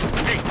now?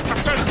 Hey, up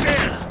those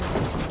stairs!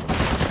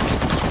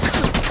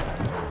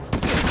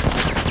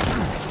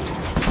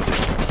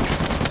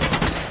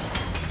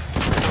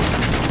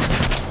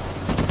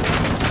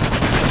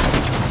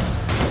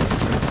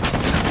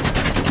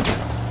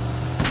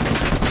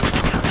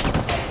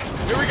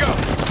 Here we go.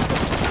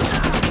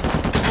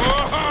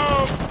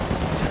 Whoa!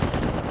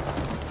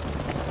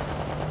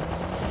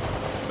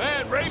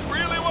 Man, Rafe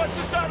really wants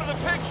us out of the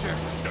picture.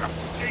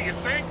 Yeah, you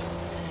think?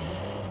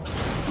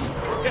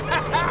 I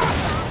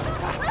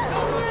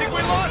think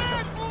we lost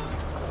him.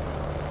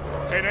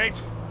 Hey, Nate.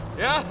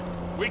 Yeah?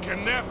 We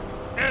can never,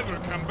 ever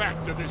come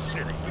back to this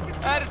city.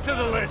 Add it to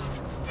the list.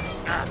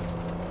 Ah.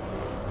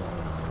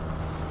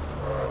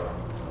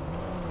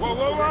 Whoa,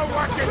 whoa, whoa,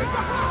 watch it!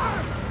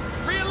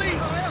 Really?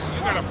 You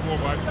got a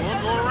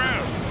 4x4, go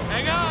around.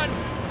 Hang on.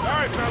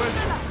 Sorry, fellas.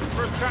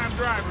 First time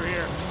driver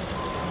here.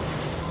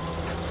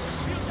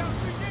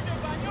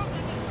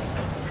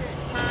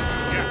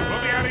 Yeah,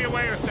 we'll be out of your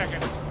way in a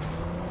second.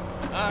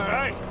 All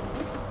right.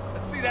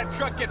 Let's see that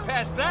truck get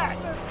past that.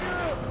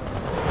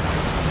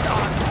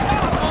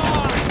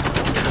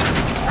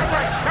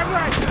 Come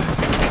right!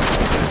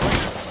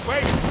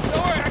 Wait!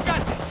 Don't worry, I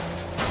got this.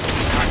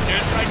 Got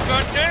this, I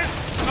got this.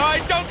 I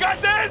don't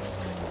got this!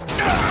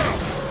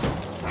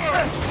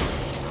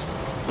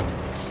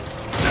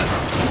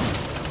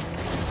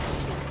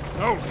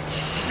 Oh,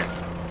 shit!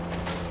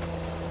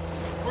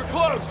 We're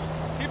close.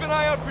 Keep an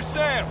eye out for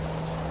Sam.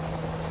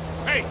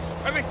 Hey,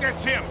 I think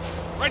that's him.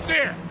 Right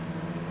there.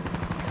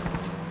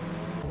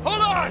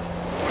 Hold on!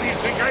 What do you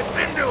think I've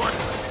been doing?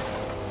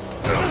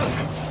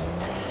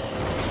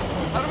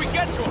 How do we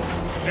get to him?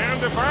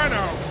 Damned if I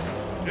know.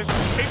 Just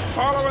keep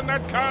following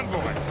that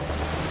convoy.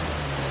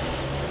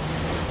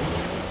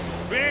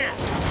 Man,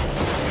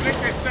 you think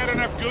they sent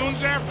enough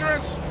goons after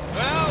us?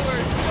 Well,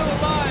 we're still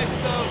alive,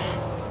 so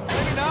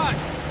maybe not.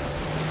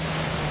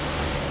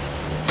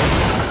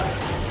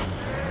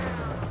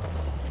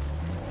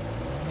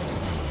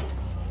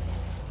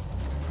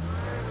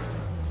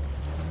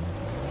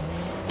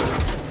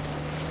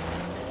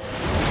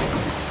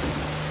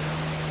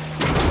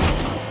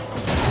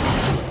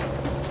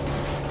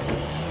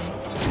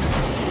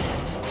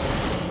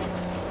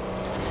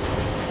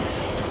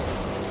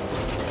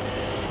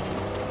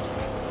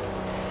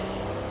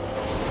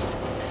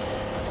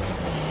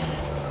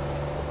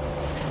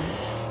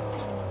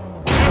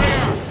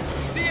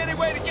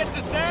 way to get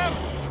to Sam?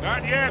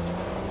 Not yet.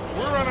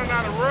 We're running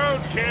out of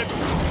road, kid.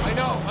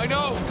 I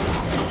know.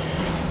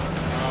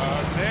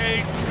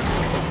 Nate.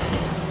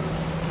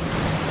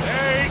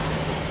 Nate!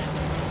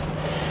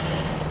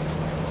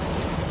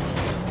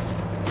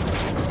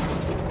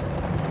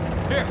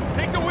 Here,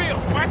 take the wheel.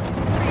 What?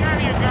 You out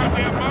of your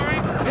goddamn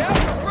mind? Yeah,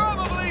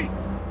 probably.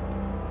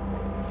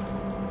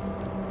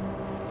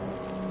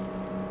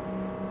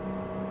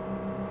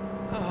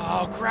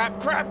 Oh, crap.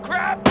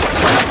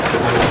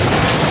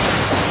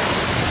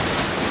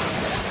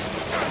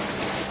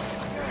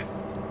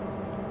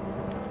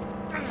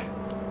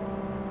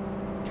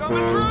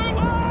 Coming through!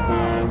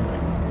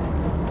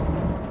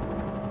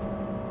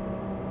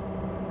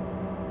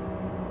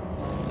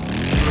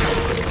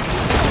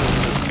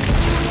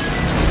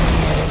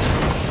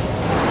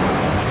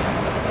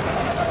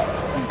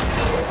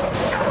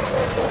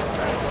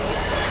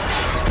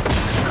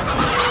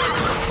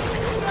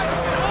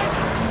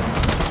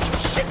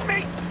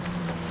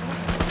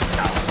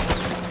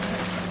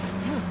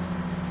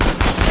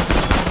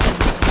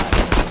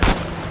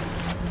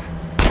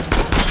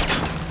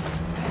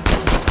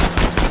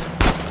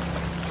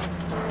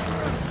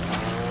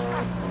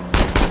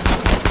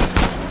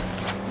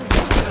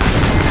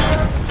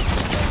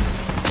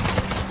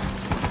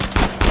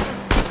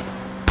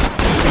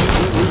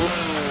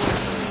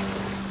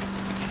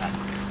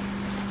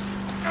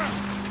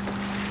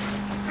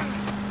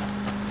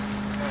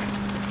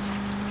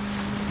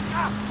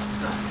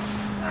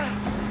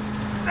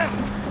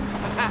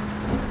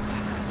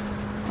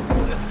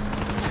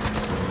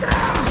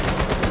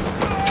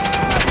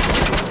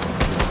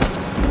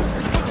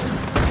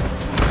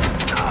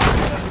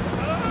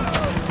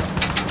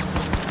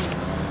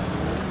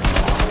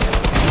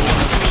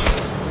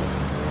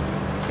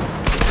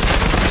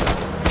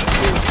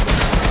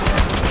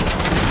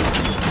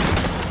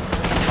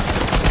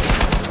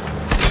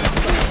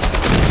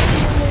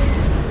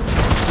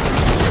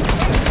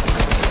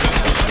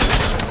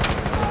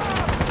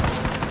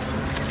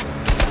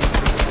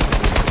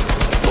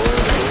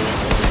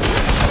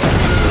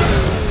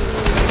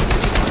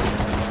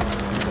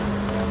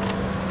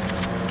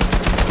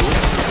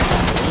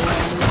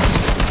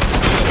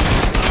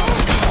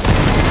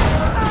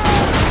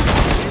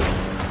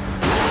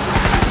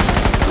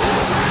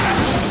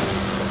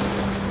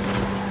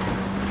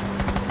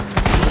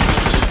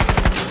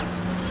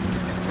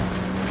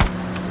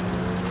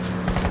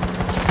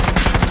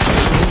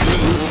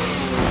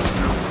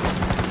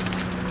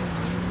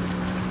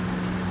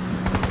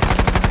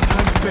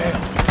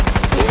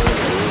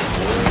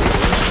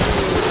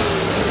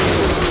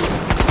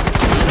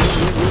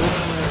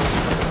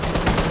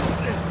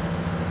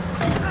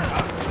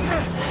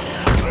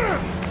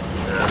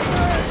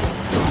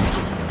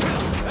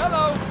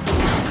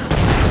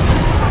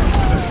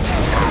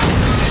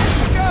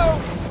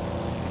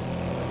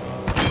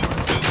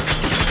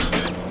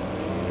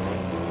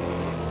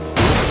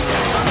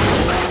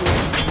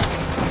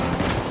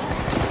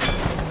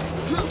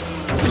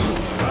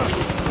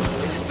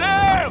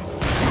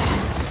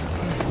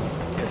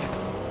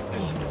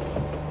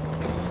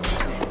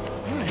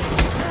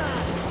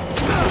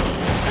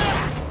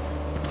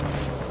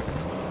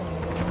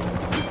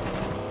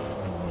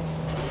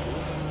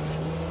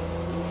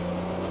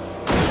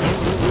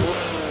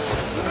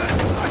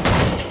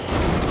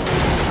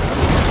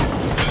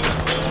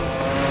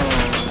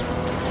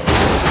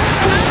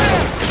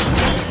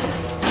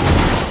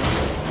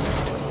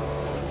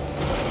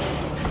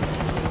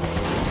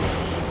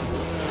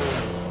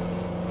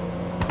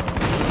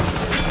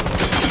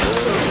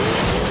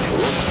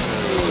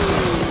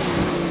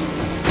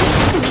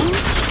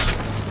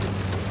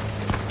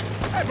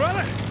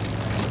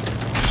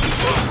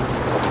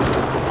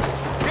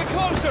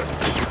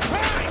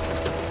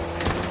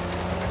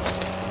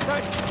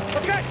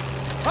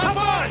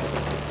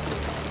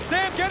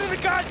 Sam, get in the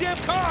goddamn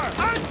car!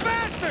 I'm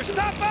faster!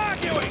 Stop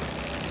arguing!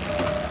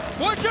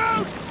 Watch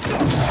out!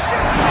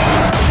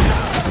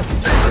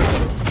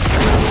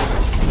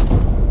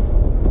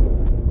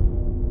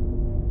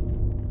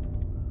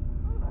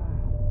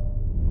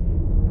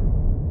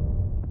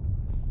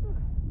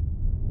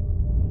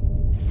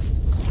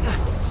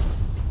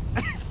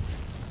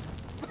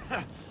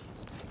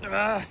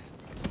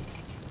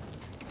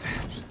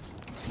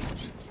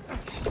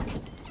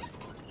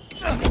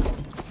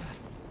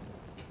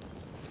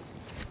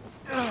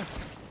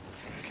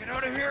 Get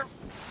out of here!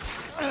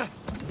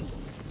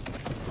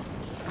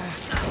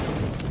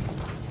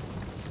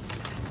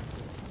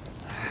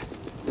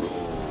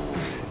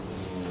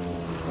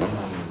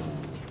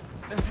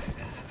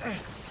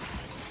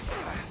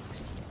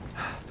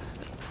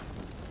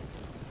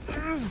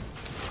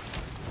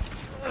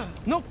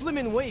 No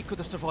blimmin' way he could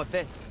have survived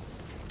that.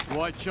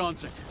 Why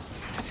chance it?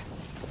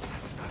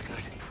 That's not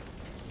good.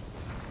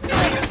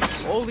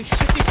 Holy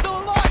shit, he's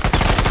still alive!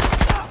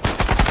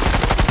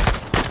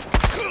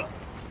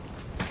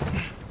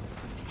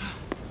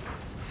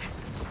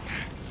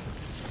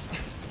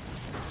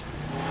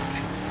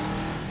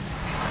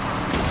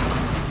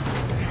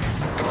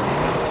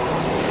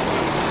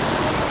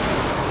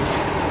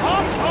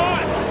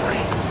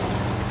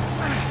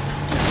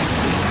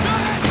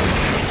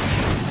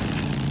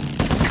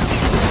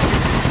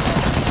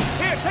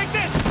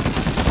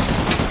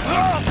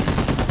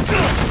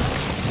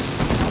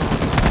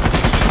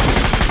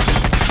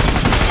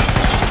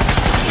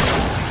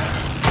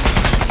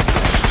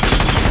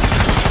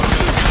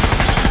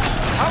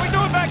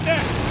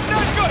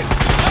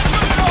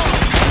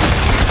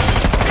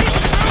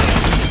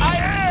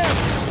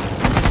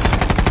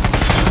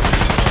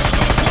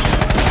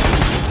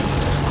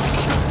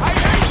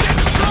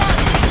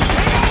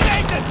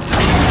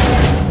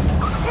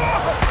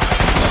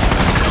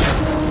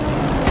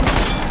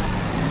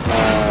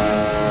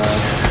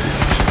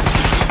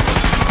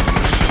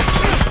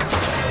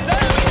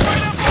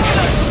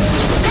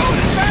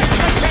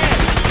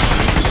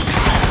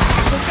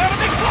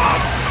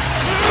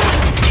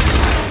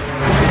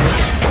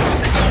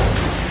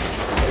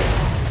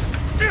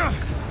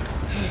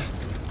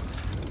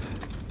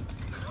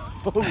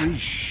 Holy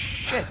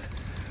shit.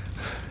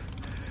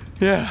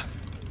 Yeah.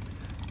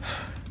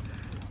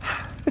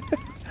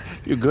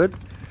 You good?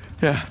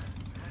 Yeah.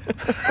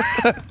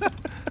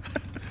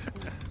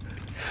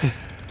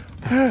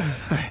 All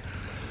right,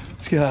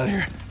 let's get out of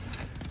here.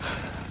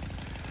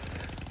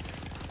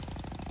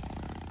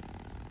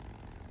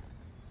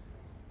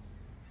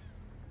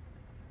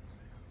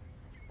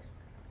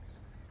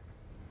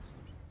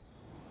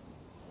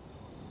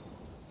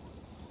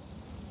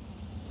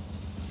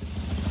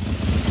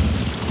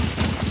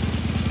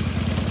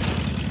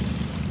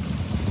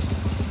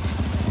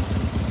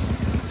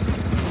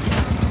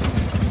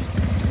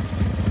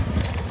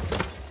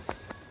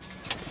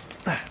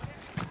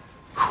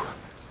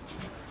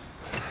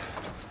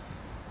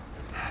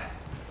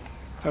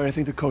 All right, I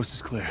think the coast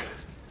is clear.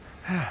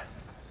 All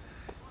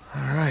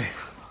right.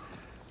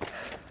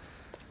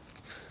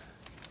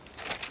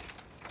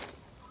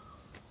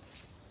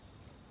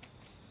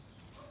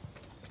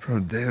 Pro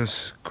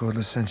Deus cor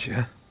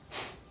licentia.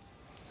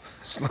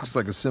 This looks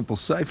like a simple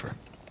cipher.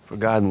 For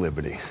God and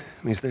liberty.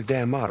 I mean, it's their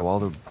damn motto. All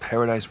the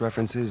paradise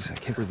references. I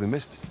can't believe we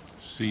missed it.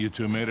 See, you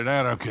two made it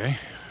out okay.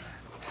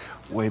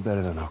 Way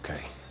better than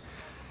okay.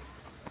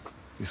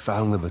 We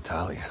found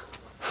Libertalia.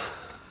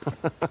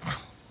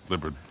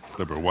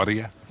 What are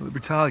you?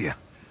 Libertalia.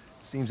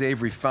 Seems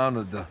Avery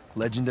founded the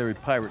legendary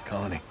pirate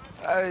colony.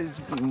 It's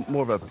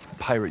more of a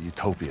pirate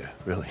utopia,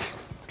 really.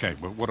 Okay,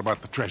 but what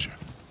about the treasure?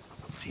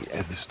 See,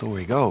 as the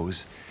story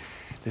goes,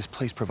 this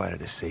place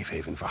provided a safe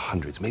haven for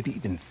hundreds, maybe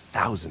even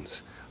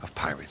thousands of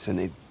pirates,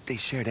 and they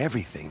shared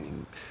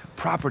everything.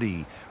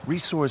 Property,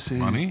 resources...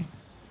 Money?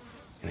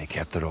 And they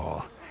kept it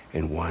all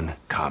in one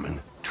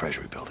common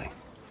treasury building.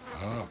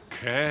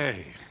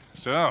 Okay.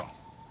 So,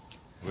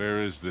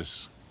 where is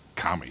this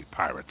commie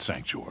pirate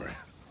sanctuary?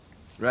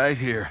 Right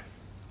here.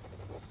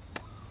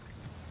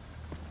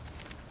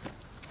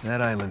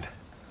 That island.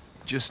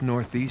 Just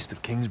northeast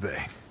of Kings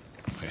Bay.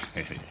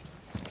 Hey,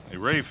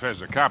 Rafe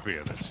has a copy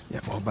of this. Yeah,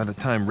 well, by the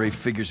time Rafe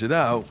figures it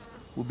out,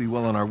 we'll be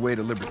well on our way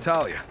to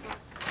Libertalia.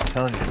 I'm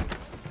telling you,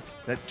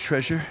 that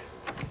treasure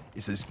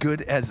is as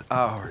good as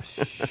ours.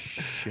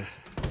 Shit.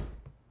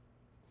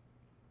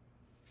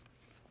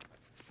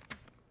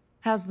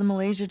 How's the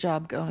Malaysia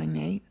job going,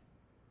 Nate?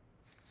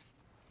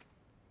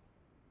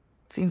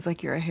 Seems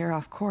like you're a hair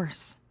off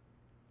course.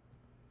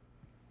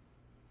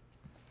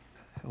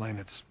 Elaine,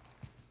 it's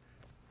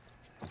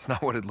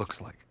not what it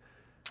looks like.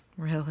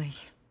 Really?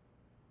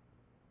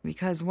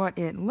 Because what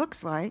it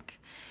looks like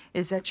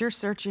is that you're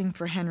searching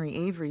for Henry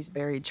Avery's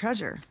buried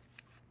treasure.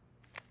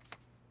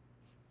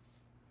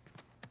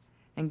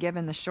 And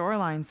given the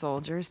shoreline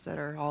soldiers that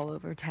are all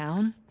over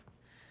town,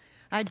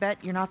 I'd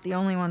bet you're not the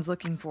only ones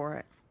looking for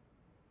it.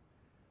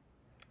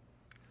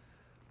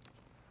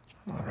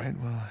 All right,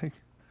 well, I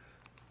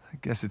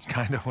guess it's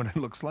kind of what it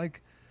looks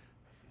like.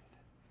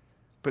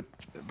 But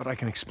I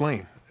can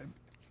explain.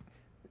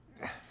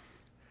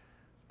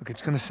 Look,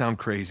 it's gonna sound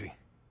crazy.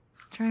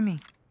 Try me.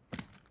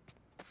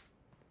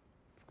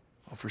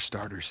 Well, for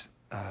starters,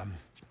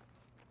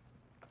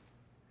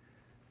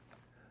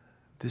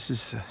 this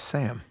is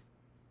Sam.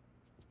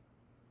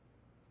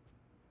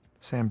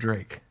 Sam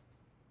Drake.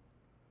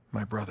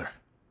 My brother.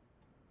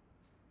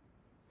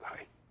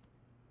 Hi.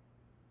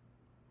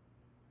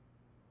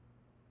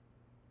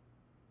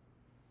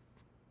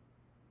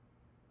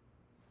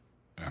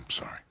 I'm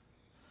sorry.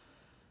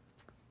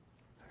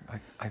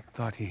 I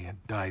thought he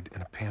had died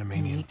in a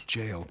Panamanian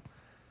jail,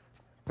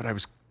 but I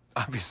was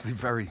obviously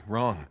very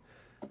wrong.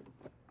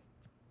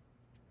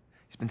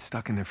 He's been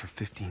stuck in there for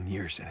 15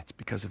 years, and it's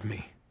because of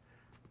me.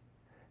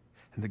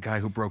 And the guy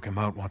who broke him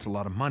out wants a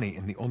lot of money,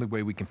 and the only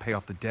way we can pay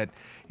off the debt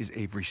is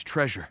Avery's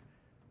treasure.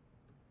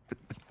 But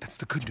that's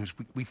the good news.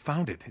 We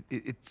found it.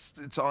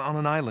 It's on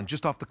an island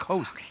just off the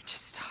coast. Okay,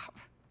 just stop.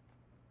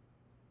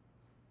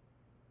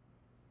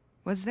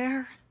 Was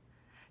there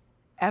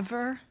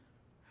ever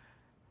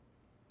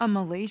a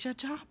Malaysia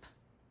job?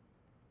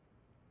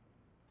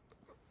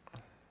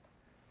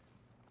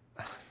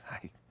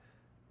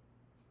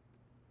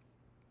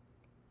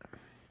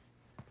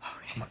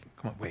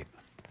 Come on, wait.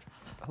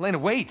 Elena,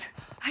 wait!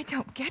 I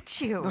don't get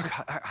you. Look,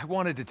 I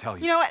wanted to tell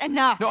you. You know what?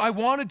 Enough. No, I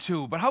wanted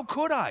to, but how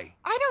could I?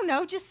 I don't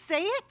know. Just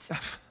say it.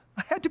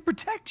 I had to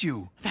protect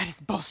you. That is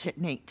bullshit,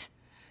 Nate.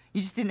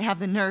 You just didn't have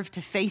the nerve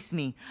to face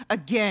me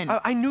again.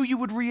 I knew you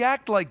would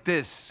react like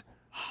this.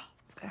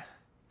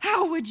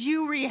 How would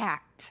you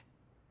react?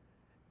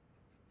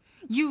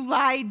 You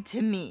lied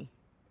to me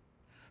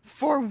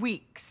for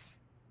weeks.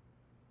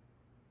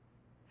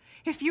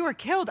 If you were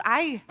killed,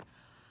 I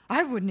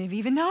wouldn't have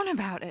even known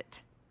about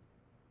it.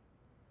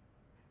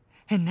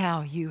 And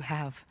now you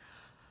have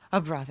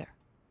a brother.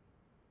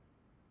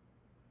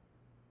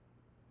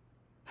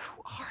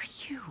 Who are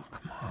you?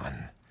 Come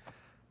on.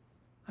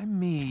 I'm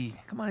me.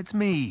 Come on, it's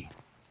me.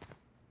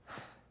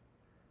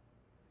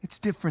 It's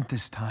different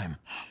this time.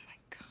 Oh my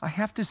God. I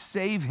have to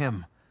save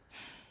him.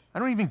 I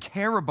don't even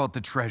care about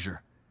the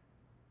treasure.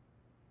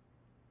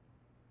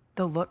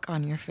 The look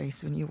on your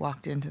face when you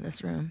walked into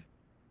this room.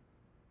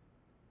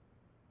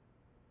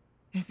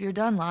 If you're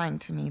done lying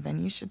to me, then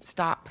you should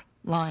stop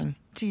lying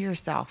to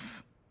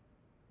yourself.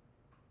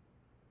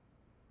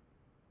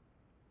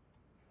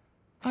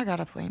 I got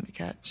a plane to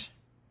catch.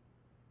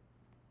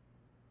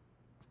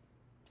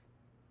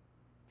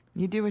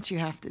 You do what you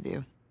have to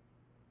do.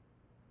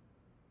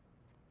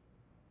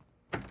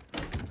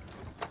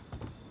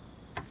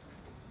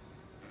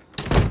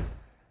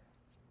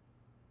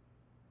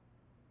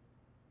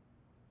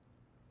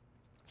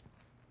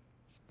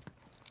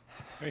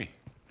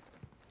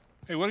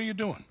 Hey, what are you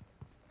doing?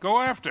 Go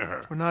after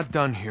her. We're not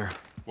done here.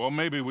 Well,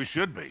 maybe we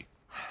should be.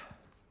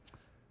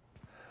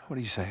 What are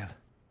you saying?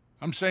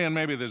 I'm saying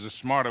maybe there's a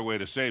smarter way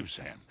to save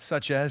Sam.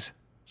 Such as?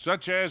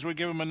 Such as we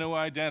give him a new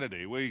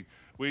identity. We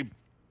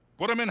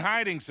put him in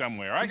hiding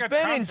somewhere. He's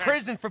been in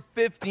prison for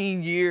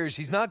 15 years.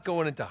 He's not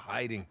going into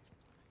hiding.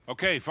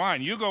 Okay,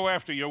 fine. You go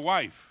after your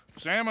wife.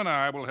 Sam and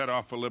I will head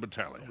off for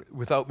Libertalia.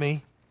 Without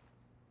me?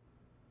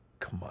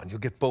 Come on, you'll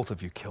get both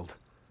of you killed.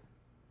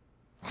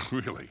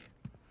 Really?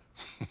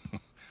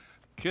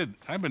 Kid,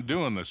 I've been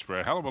doing this for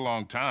a hell of a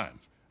long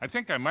time. I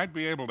think I might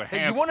be able to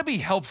Hey, you want to be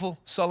helpful,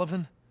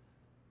 Sullivan?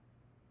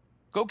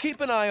 Go keep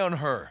an eye on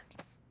her.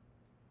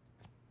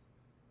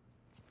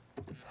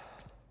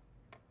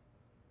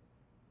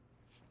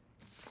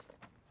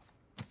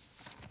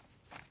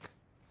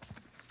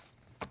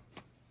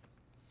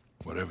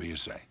 Whatever you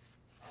say.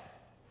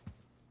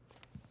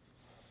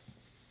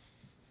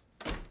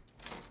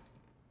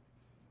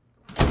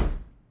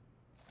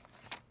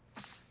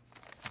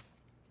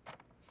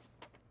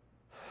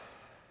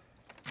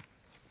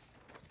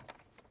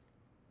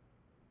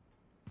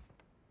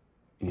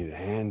 You need a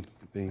hand?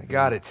 I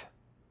got it.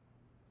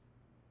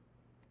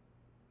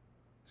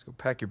 Let's go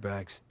pack your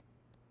bags.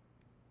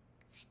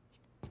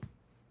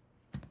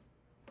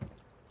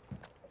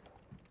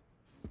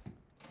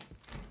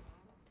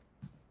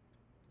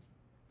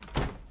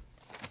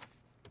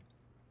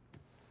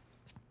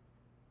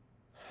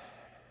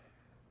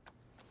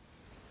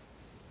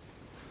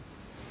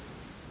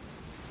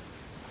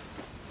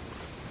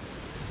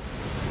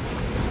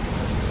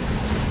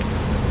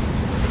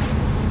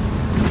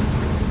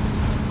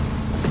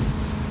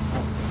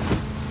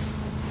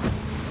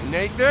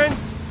 Nathan?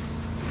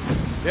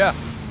 Yeah.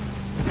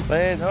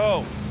 Land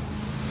ho.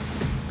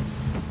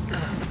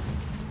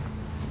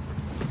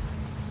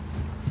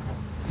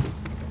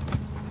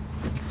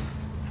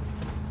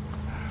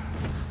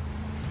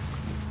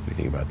 What do you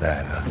think about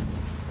that, huh?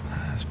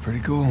 That's pretty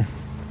cool.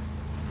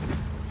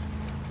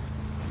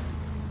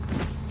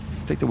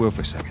 Take the wheel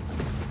for a second.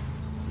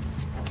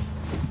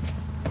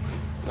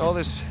 All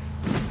this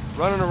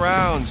running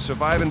around,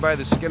 surviving by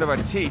the skin of our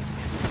teeth.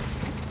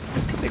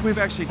 I think we've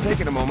actually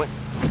taken a moment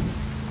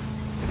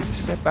to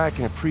step back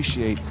and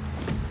appreciate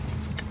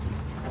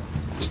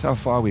just how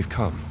far we've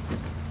come.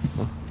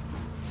 Huh?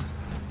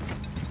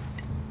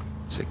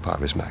 Sic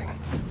parvis magna.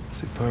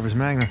 Sic parvis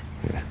magna.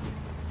 Yeah.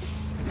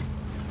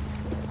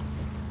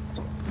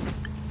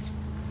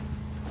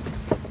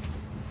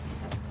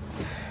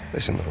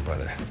 Listen, little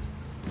brother.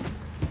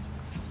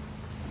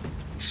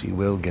 She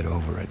will get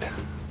over it.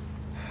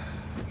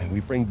 I mean, we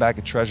bring back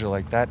a treasure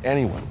like that,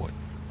 anyone would.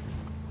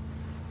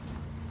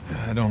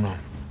 I don't know.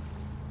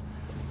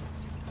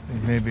 I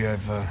think maybe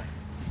I've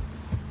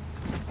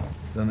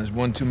done this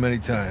one too many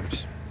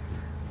times.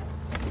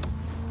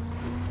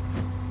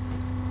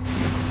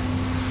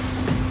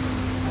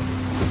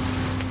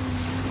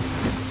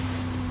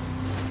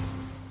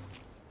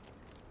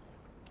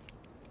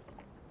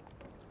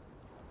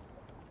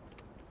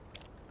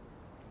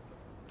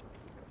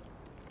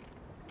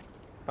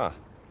 Huh.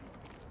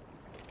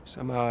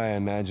 Somehow I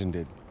imagined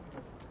it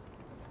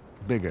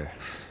bigger.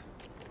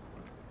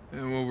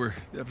 Yeah, well, we're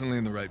definitely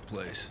in the right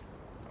place.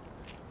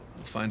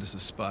 We'll find us a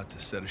spot to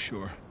set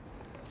ashore.